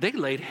 They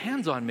laid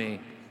hands on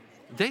me.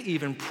 They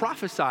even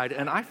prophesied,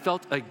 and I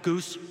felt a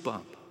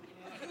goosebump.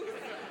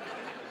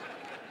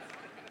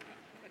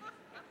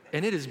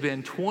 And it has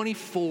been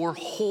 24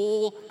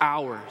 whole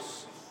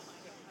hours,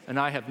 and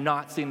I have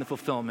not seen the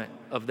fulfillment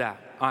of that.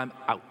 I'm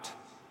out.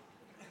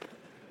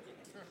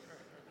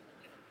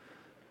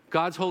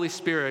 God's Holy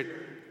Spirit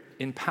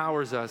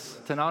empowers us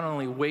to not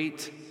only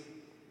wait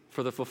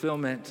for the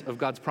fulfillment of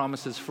God's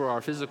promises for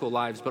our physical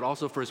lives, but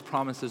also for His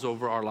promises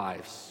over our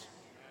lives.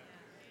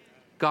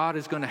 God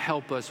is going to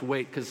help us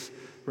wait, because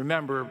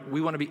remember,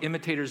 we want to be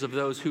imitators of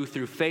those who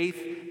through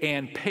faith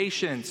and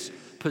patience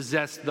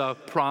possess the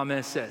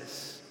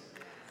promises.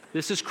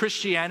 This is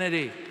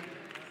Christianity,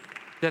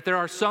 that there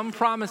are some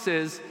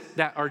promises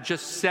that are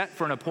just set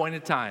for an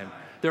appointed time.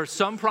 There are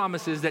some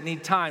promises that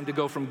need time to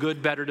go from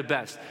good, better to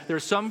best. There are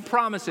some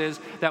promises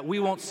that we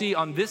won't see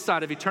on this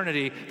side of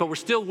eternity, but we're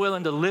still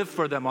willing to live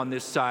for them on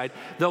this side,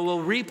 though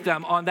we'll reap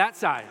them on that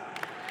side.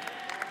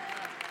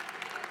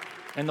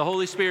 And the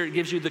Holy Spirit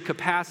gives you the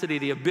capacity,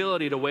 the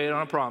ability to wait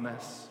on a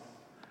promise.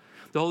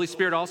 The Holy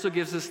Spirit also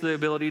gives us the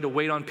ability to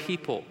wait on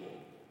people.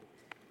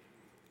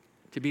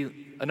 To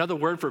be another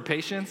word for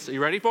patience. Are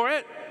you ready for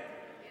it?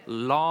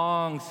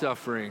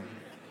 Long-suffering.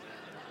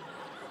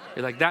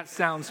 You're like, that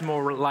sounds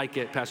more like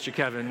it, Pastor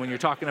Kevin, when you're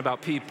talking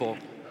about people.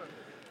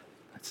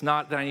 It's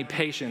not that I need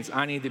patience.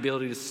 I need the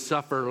ability to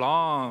suffer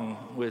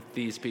long with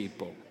these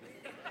people.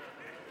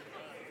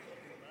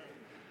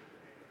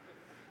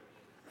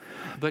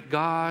 But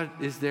God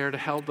is there to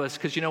help us,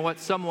 because you know what?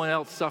 Someone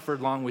else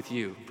suffered long with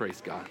you,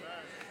 praise God.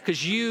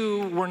 Because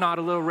you were not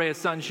a little ray of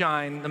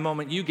sunshine the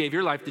moment you gave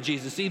your life to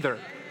Jesus either.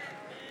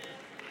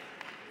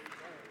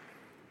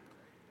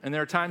 And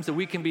there are times that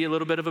we can be a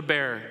little bit of a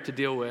bear to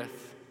deal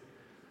with.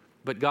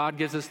 But God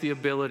gives us the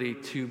ability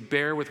to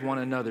bear with one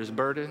another's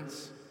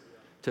burdens,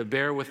 to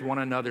bear with one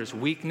another's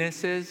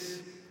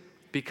weaknesses,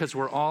 because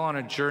we're all on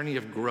a journey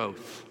of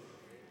growth.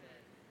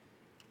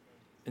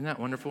 Isn't that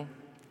wonderful?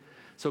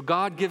 So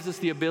God gives us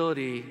the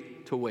ability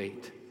to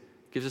wait.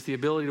 Gives us the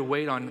ability to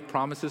wait on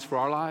promises for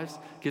our lives.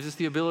 Gives us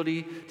the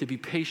ability to be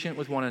patient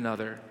with one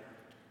another.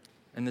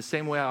 And the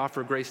same way I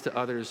offer grace to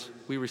others,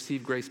 we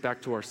receive grace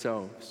back to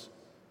ourselves.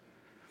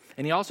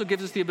 And he also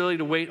gives us the ability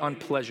to wait on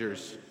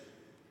pleasures.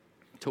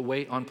 To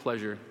wait on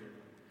pleasure.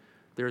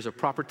 There is a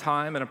proper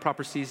time and a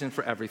proper season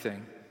for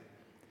everything.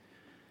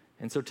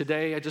 And so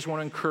today, I just want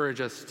to encourage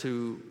us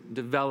to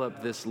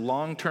develop this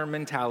long-term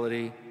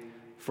mentality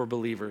for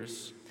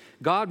believers.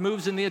 God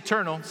moves in the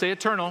eternal. Say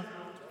eternal.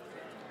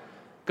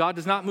 God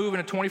does not move in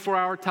a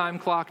 24-hour time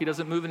clock. He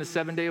doesn't move in a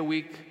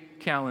 7-day-a-week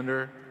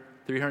calendar,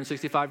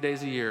 365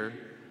 days a year.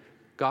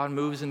 God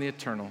moves in the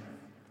eternal.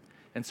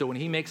 And so when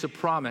he makes a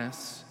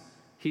promise,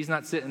 he's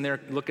not sitting there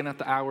looking at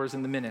the hours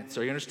and the minutes.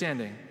 Are you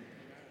understanding?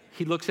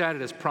 He looks at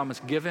it as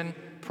promise given,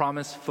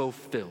 promise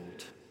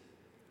fulfilled.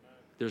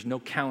 There's no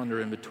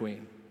calendar in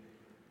between.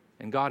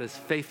 And God is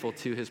faithful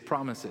to his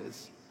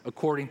promises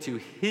according to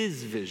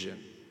his vision,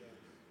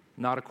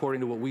 not according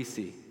to what we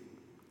see.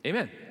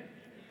 Amen.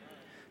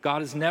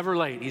 God is never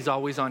late. He's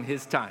always on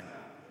his time.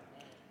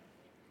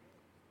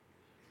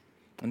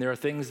 And there are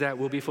things that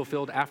will be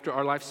fulfilled after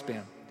our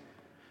lifespan.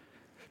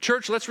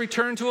 Church, let's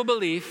return to a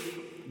belief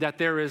that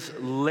there is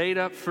laid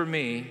up for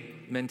me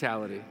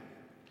mentality.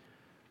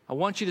 I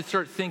want you to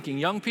start thinking,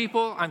 young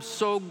people, I'm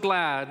so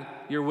glad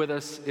you're with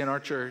us in our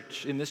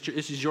church. In this church,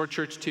 this is your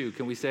church too.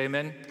 Can we say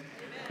amen? Amen?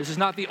 This is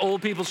not the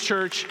old people's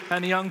church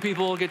and the young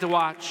people get to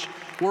watch.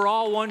 We're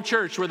all one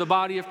church. We're the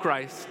body of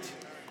Christ.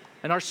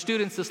 And our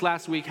students this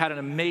last week had an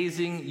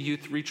amazing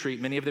youth retreat.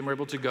 Many of them were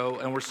able to go,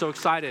 and we're so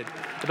excited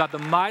about the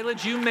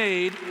mileage you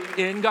made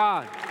in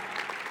God.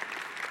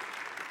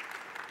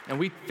 And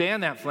we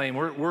fan that flame.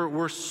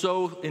 We're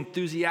so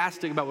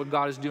enthusiastic about what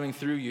God is doing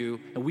through you,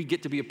 and we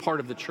get to be a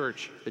part of the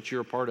church that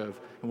you're a part of,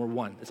 and we're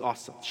one. It's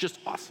awesome. It's just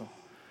awesome.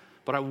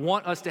 But I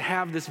want us to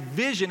have this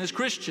vision as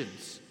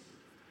Christians.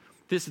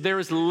 This there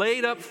is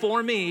laid up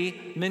for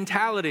me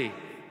mentality.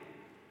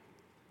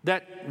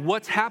 That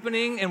what's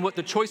happening and what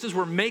the choices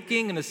we're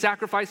making and the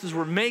sacrifices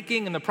we're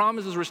making and the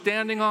promises we're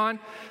standing on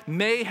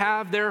may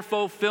have their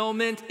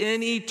fulfillment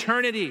in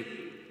eternity.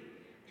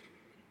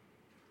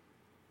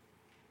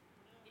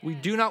 We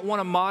do not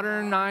want a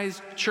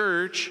modernized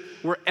church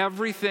where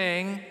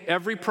everything,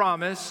 every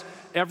promise,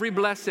 every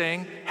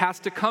blessing has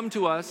to come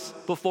to us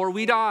before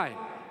we die.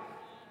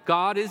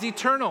 God is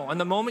eternal.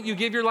 And the moment you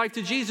give your life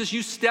to Jesus,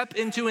 you step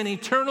into an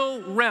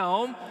eternal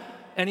realm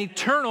and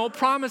eternal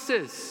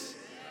promises.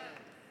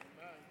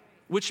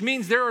 Which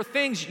means there are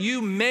things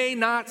you may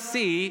not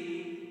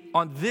see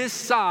on this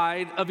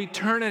side of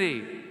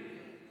eternity.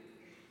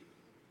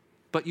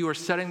 But you are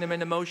setting them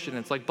into motion.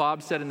 It's like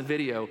Bob said in the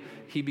video,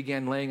 he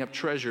began laying up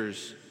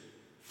treasures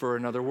for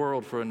another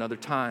world, for another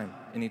time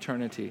in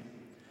eternity.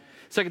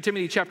 2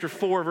 Timothy chapter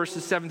 4,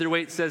 verses 7 through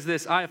 8 says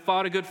this, I have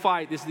fought a good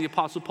fight. This is the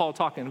Apostle Paul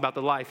talking about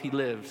the life he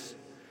lives.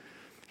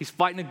 He's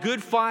fighting a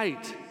good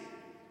fight.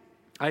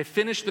 I have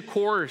finished the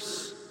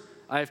course.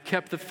 I have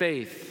kept the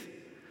faith.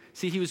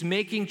 See, he was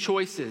making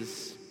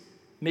choices,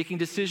 making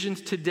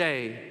decisions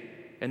today.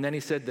 And then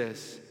he said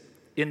this,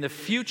 in the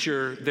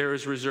future there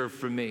is reserved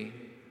for me.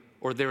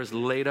 Or there is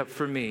laid up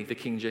for me, the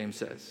King James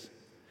says.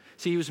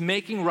 See, he was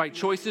making right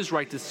choices,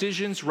 right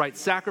decisions, right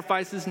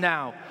sacrifices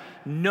now,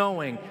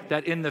 knowing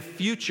that in the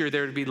future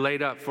there would be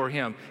laid up for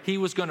him. He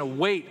was going to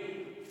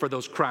wait for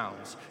those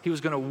crowns. He was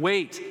going to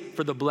wait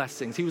for the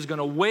blessings. He was going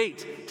to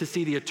wait to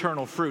see the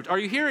eternal fruit. Are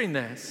you hearing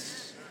this?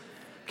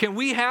 Can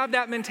we have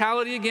that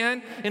mentality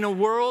again in a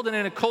world and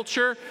in a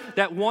culture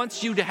that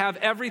wants you to have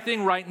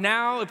everything right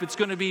now? If it's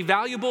going to be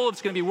valuable, if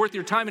it's going to be worth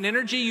your time and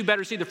energy, you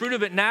better see the fruit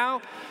of it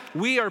now.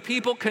 We are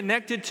people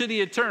connected to the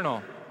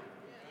eternal.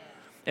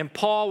 And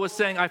Paul was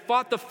saying, I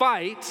fought the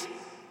fight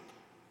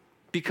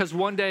because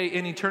one day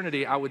in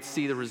eternity I would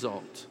see the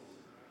result.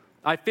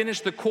 I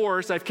finished the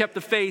course. I've kept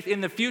the faith.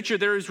 In the future,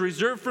 there is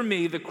reserved for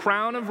me the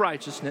crown of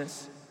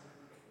righteousness.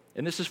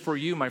 And this is for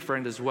you, my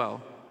friend, as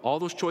well. All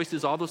those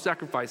choices, all those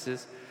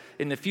sacrifices.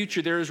 In the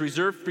future, there is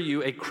reserved for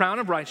you a crown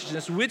of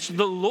righteousness, which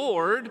the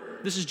Lord,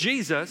 this is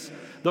Jesus,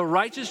 the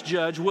righteous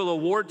judge, will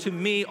award to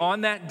me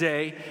on that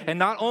day, and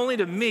not only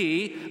to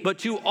me, but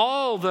to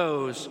all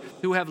those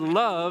who have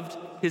loved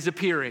his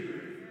appearing.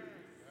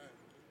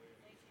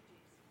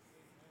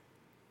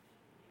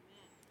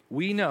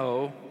 We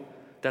know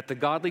that the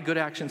godly good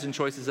actions and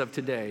choices of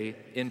today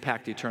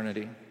impact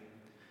eternity.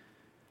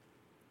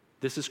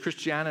 This is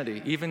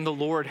Christianity. Even the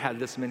Lord had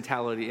this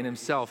mentality in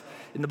himself.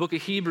 In the book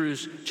of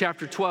Hebrews,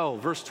 chapter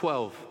 12, verse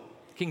 12,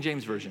 King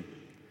James Version,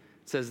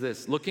 it says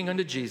this, looking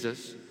unto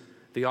Jesus,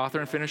 the author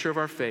and finisher of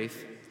our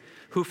faith,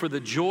 who for the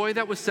joy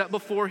that was set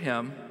before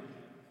him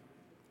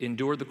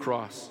endured the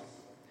cross,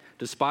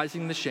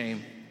 despising the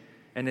shame,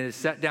 and is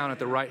set down at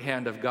the right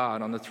hand of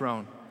God on the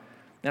throne.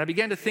 And I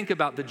began to think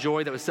about the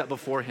joy that was set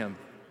before him.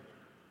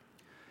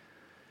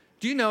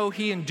 Do you know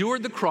he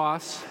endured the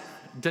cross,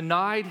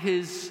 denied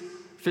his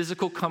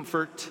physical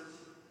comfort?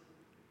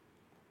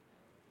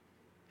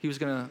 He was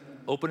going to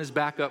open his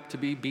back up to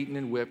be beaten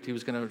and whipped. He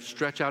was going to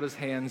stretch out his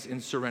hands in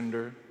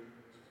surrender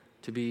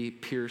to be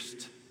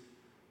pierced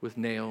with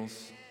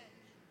nails.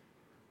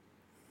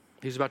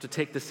 He was about to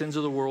take the sins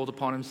of the world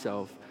upon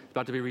himself. He's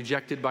about to be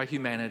rejected by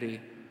humanity.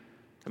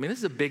 I mean, this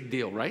is a big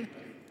deal, right?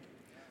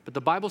 But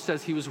the Bible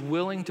says he was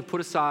willing to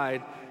put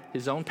aside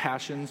his own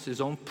passions,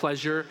 his own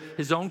pleasure,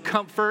 his own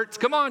comforts.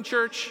 Come on,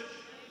 church.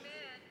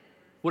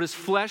 What his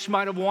flesh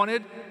might have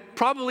wanted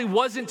probably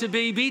wasn't to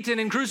be beaten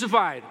and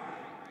crucified.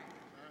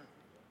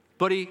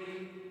 But he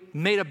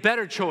made a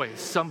better choice.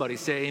 Somebody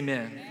say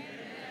amen.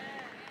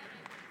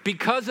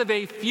 Because of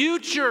a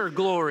future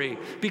glory,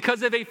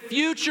 because of a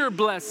future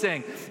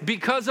blessing,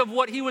 because of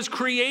what he was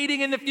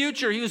creating in the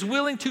future, he was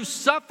willing to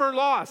suffer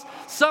loss,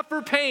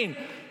 suffer pain,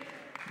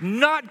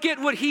 not get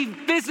what he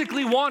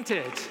physically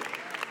wanted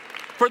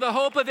for the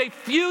hope of a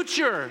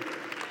future.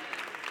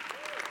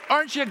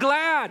 Aren't you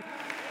glad?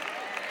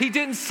 He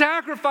didn't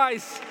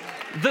sacrifice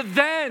the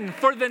then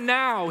for the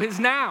now, his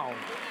now.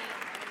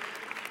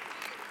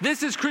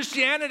 This is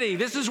Christianity.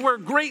 This is where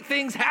great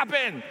things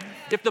happen.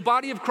 If the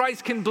body of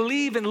Christ can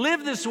believe and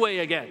live this way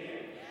again.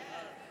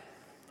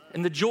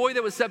 And the joy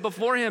that was set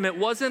before him, it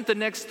wasn't the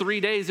next 3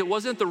 days. It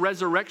wasn't the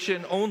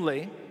resurrection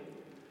only.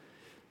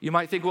 You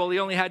might think, well, he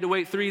only had to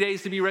wait 3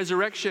 days to be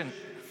resurrection.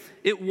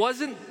 It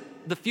wasn't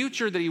the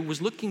future that he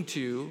was looking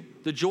to.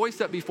 The joy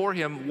set before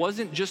him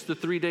wasn't just the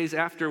 3 days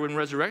after when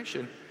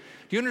resurrection.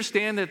 Do you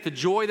understand that the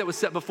joy that was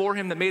set before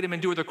him that made him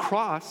endure the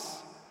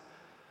cross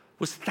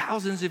was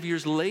thousands of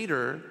years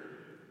later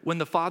when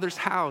the Father's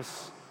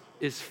house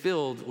is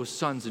filled with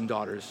sons and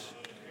daughters?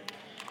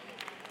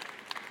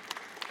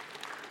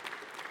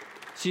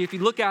 See, if you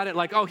look at it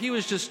like, oh, he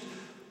was just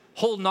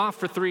holding off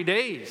for 3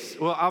 days.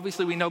 Well,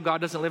 obviously we know God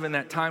doesn't live in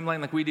that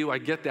timeline like we do. I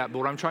get that. But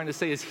what I'm trying to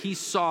say is he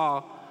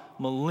saw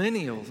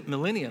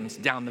millenniums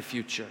down the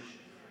future.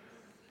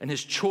 And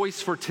his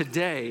choice for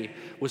today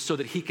was so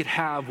that he could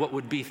have what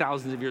would be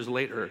thousands of years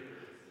later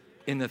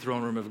in the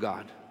throne room of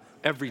God.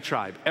 Every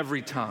tribe,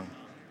 every tongue.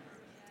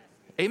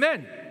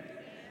 Amen.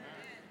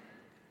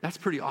 That's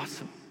pretty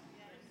awesome.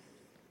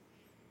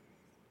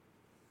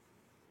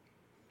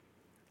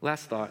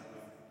 Last thought.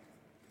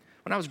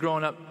 When I was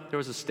growing up, there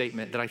was a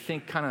statement that I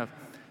think kind of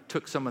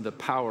took some of the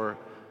power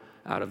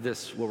out of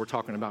this, what we're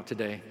talking about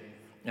today.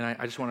 And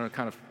I just want to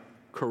kind of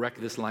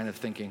correct this line of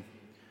thinking.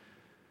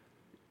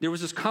 There was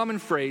this common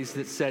phrase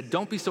that said,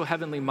 don't be so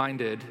heavenly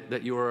minded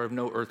that you are of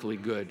no earthly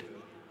good.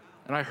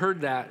 And I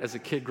heard that as a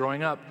kid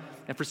growing up.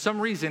 And for some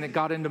reason, it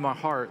got into my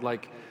heart,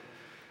 like,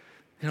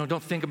 you know,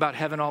 don't think about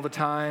heaven all the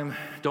time.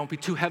 Don't be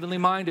too heavenly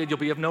minded. You'll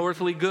be of no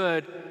earthly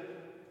good.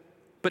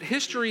 But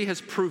history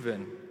has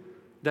proven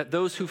that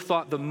those who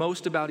thought the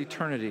most about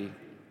eternity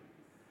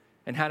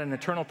and had an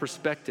eternal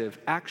perspective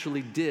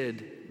actually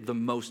did the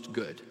most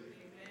good.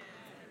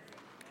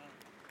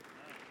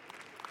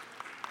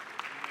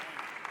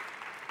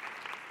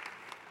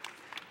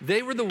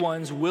 They were the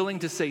ones willing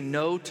to say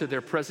no to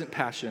their present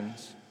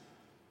passions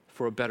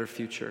for a better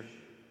future.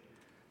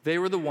 They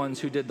were the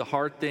ones who did the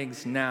hard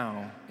things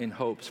now in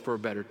hopes for a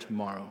better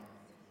tomorrow.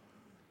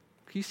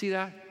 Can you see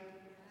that?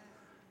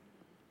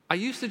 I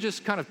used to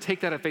just kind of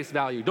take that at face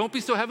value. Don't be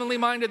so heavenly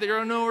minded that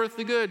you're no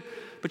earthly good.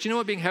 But you know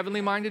what being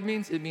heavenly minded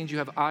means? It means you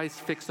have eyes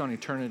fixed on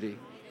eternity.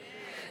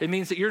 It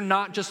means that you're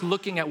not just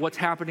looking at what's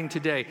happening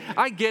today.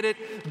 I get it.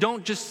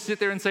 Don't just sit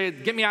there and say,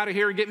 get me out of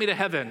here and get me to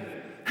heaven.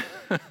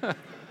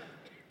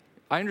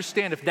 I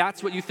understand if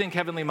that's what you think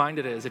heavenly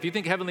minded is. If you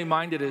think heavenly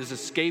minded is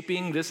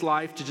escaping this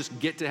life to just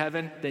get to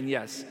heaven, then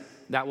yes,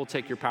 that will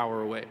take your power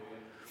away.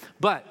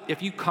 But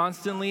if you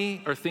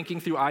constantly are thinking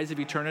through eyes of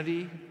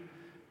eternity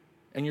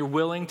and you're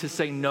willing to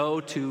say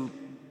no to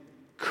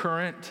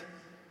current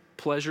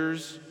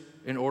pleasures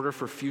in order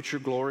for future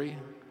glory,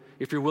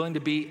 if you're willing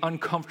to be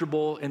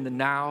uncomfortable in the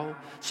now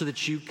so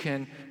that you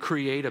can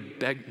create a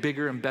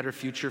bigger and better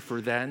future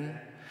for then,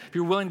 if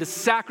you're willing to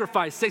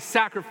sacrifice, say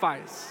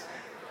sacrifice.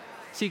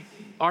 See,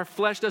 our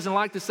flesh doesn't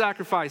like to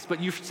sacrifice,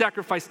 but you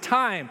sacrifice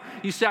time.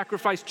 You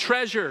sacrifice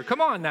treasure.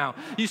 Come on now.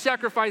 You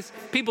sacrifice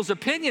people's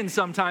opinions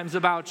sometimes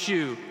about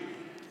you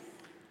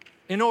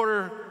in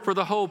order for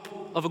the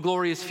hope of a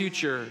glorious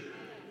future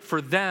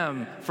for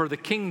them, for the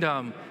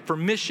kingdom, for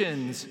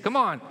missions. Come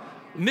on.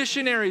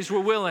 Missionaries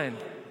were willing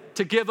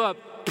to give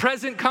up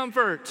present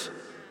comfort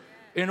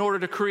in order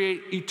to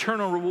create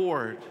eternal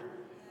reward.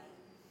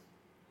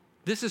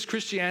 This is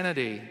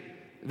Christianity.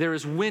 There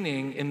is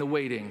winning in the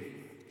waiting.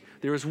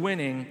 There is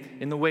winning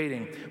in the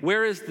waiting.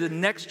 Where is the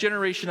next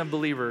generation of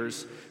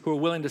believers who are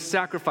willing to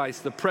sacrifice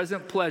the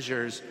present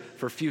pleasures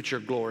for future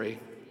glory?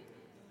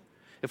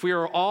 If we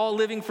are all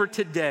living for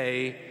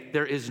today,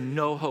 there is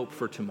no hope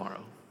for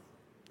tomorrow.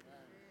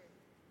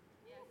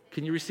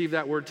 Can you receive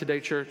that word today,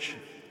 church?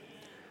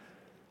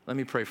 Let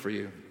me pray for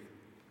you.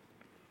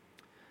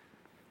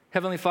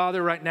 Heavenly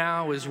Father, right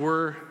now as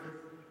we're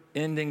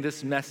ending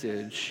this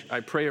message,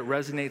 I pray it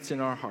resonates in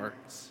our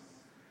hearts.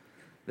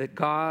 That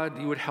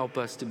God, you would help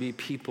us to be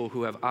people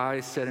who have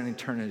eyes set in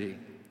eternity.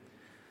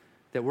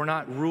 That we're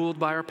not ruled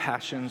by our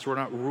passions. We're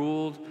not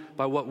ruled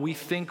by what we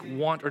think,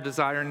 want, or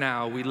desire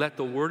now. We let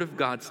the Word of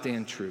God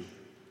stand true.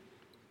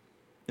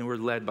 And we're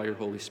led by your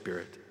Holy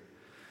Spirit.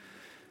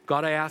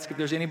 God, I ask if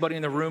there's anybody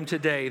in the room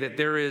today that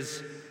there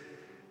is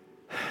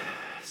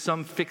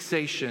some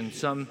fixation,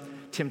 some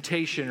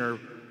temptation or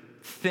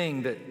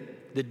thing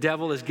that the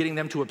devil is getting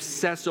them to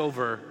obsess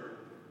over.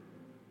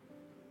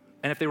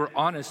 And if they were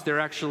honest, they're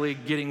actually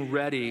getting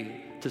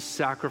ready to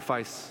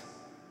sacrifice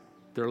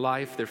their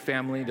life, their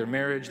family, their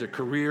marriage, their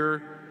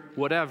career,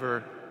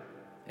 whatever.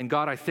 And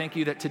God, I thank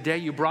you that today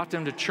you brought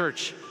them to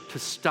church to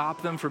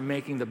stop them from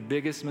making the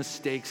biggest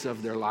mistakes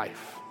of their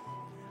life.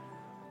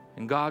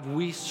 And God,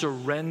 we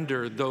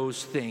surrender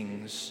those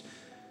things.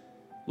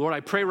 Lord, I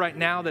pray right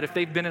now that if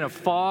they've been in a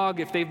fog,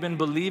 if they've been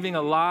believing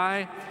a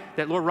lie,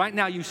 that Lord, right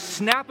now you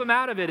snap them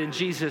out of it in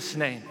Jesus'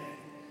 name.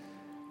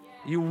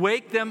 You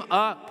wake them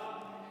up.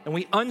 And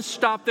we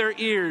unstop their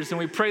ears, and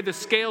we pray the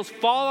scales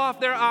fall off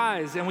their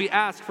eyes, and we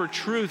ask for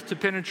truth to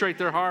penetrate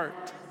their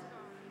heart.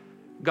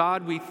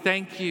 God, we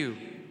thank you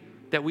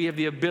that we have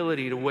the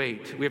ability to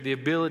wait. We have the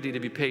ability to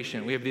be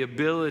patient. We have the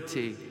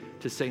ability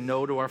to say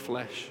no to our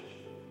flesh.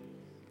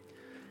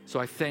 So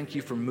I thank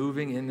you for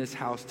moving in this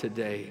house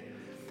today.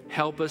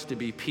 Help us to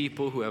be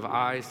people who have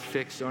eyes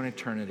fixed on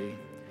eternity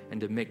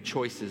and to make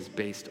choices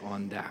based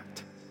on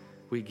that.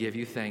 We give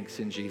you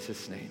thanks in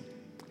Jesus' name.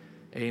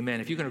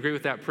 Amen. If you can agree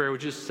with that prayer,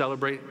 would you just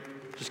celebrate?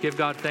 Just give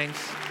God thanks.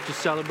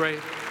 Just celebrate.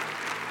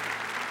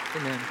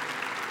 Amen.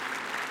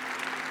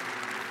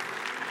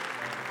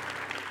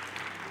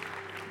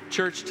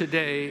 Church,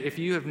 today, if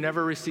you have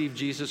never received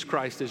Jesus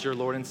Christ as your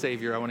Lord and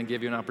Savior, I want to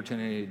give you an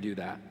opportunity to do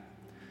that.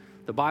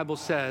 The Bible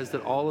says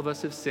that all of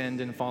us have sinned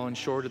and fallen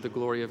short of the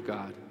glory of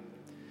God,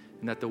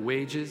 and that the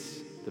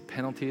wages, the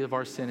penalty of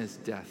our sin is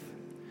death,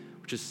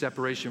 which is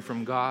separation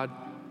from God,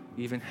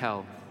 even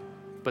hell.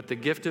 But the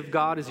gift of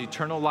God is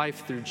eternal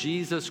life through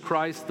Jesus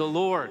Christ the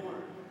Lord.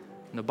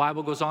 And the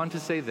Bible goes on to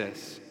say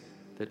this,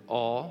 that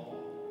all,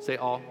 say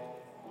all,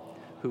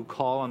 who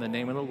call on the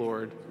name of the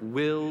Lord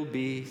will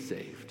be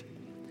saved.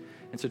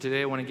 And so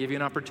today I want to give you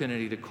an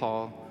opportunity to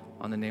call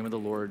on the name of the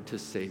Lord to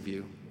save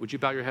you. Would you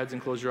bow your heads and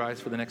close your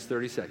eyes for the next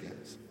 30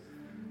 seconds?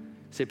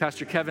 Say,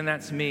 Pastor Kevin,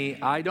 that's me.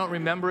 I don't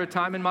remember a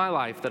time in my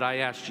life that I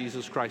asked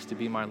Jesus Christ to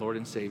be my Lord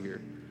and Savior,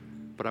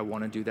 but I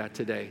want to do that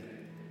today.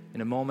 In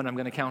a moment, I'm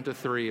going to count to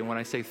 3, and when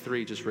I say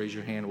 3, just raise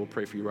your hand, and we'll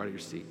pray for you right at your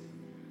seat.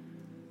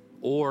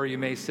 Or you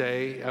may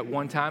say, at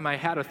one time, I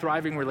had a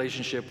thriving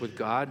relationship with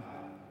God,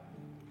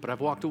 but I've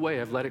walked away.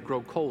 I've let it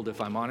grow cold,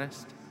 if I'm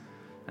honest,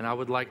 and I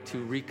would like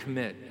to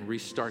recommit and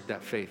restart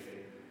that faith.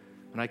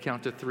 When I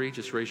count to 3,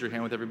 just raise your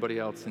hand with everybody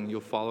else, and you'll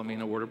follow me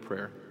in a word of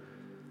prayer.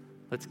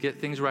 Let's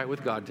get things right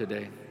with God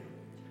today.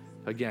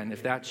 Again,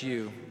 if that's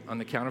you, on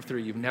the count of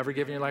 3, you've never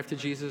given your life to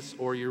Jesus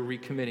or you're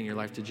recommitting your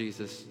life to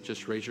Jesus,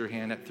 just raise your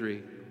hand at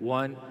 3.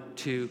 1,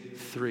 2,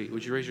 3.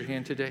 Would you raise your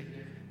hand today?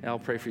 And I'll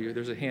pray for you.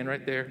 There's a hand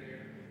right there.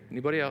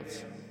 Anybody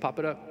else? Pop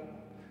it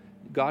up.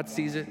 God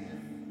sees it.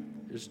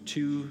 There's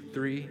 2,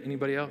 3.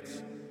 Anybody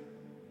else?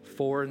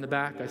 4 in the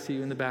back. I see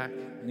you in the back.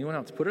 Anyone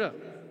else? Put it up.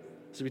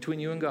 This is between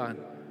you and God.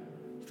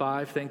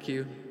 5, thank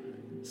you.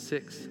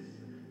 6.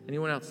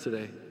 Anyone else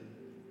today?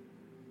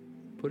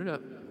 Put it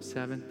up.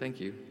 7,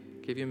 thank you.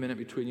 Give you a minute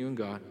between you and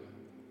God.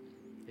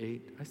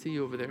 8, I see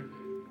you over there.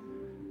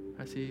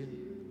 I see you.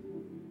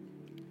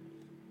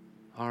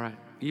 All right.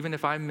 Even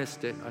if I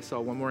missed it, I saw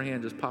one more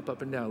hand just pop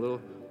up and down. A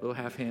little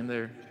half hand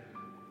there.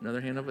 Another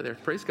hand over there.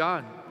 Praise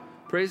God.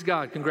 Praise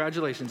God.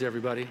 Congratulations,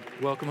 everybody.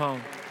 Welcome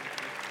home.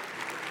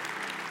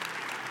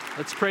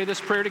 Let's pray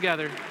this prayer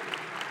together.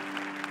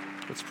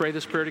 Let's pray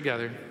this prayer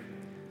together.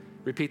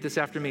 Repeat this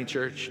after me,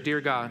 church.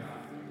 Dear God,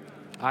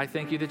 I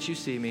thank you that you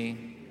see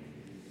me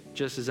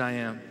just as I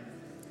am.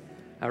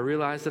 I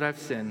realize that I've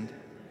sinned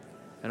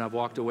and I've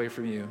walked away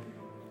from you.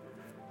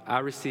 I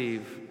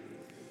receive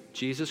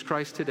Jesus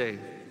Christ today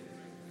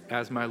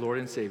as my Lord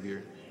and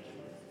Savior.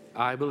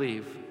 I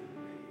believe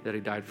that he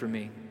died for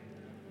me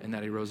and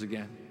that he rose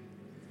again.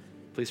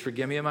 Please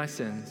forgive me of my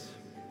sins.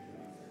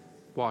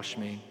 Wash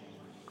me,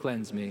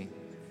 cleanse me,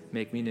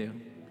 make me new.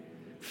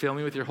 Fill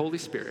me with your Holy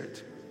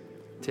Spirit.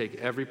 Take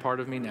every part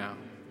of me now.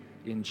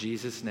 In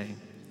Jesus' name,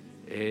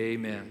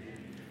 amen.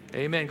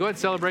 Amen. Go ahead and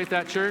celebrate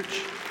that,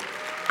 church.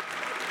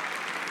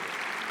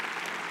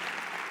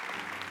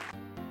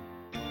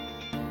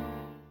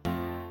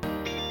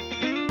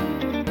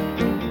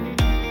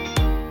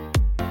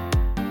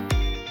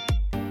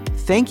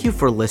 Thank you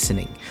for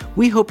listening.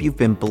 We hope you've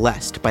been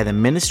blessed by the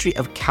ministry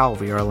of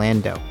Calvary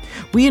Orlando.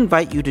 We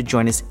invite you to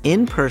join us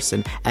in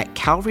person at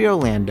Calvary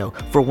Orlando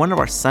for one of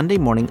our Sunday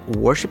morning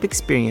worship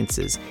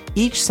experiences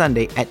each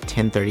Sunday at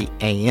 10:30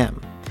 a.m.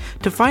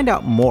 To find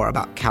out more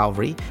about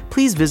Calvary,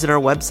 please visit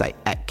our website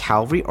at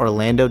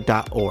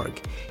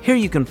calvaryorlando.org. Here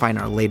you can find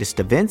our latest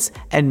events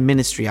and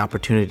ministry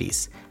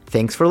opportunities.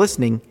 Thanks for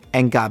listening,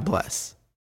 and God bless.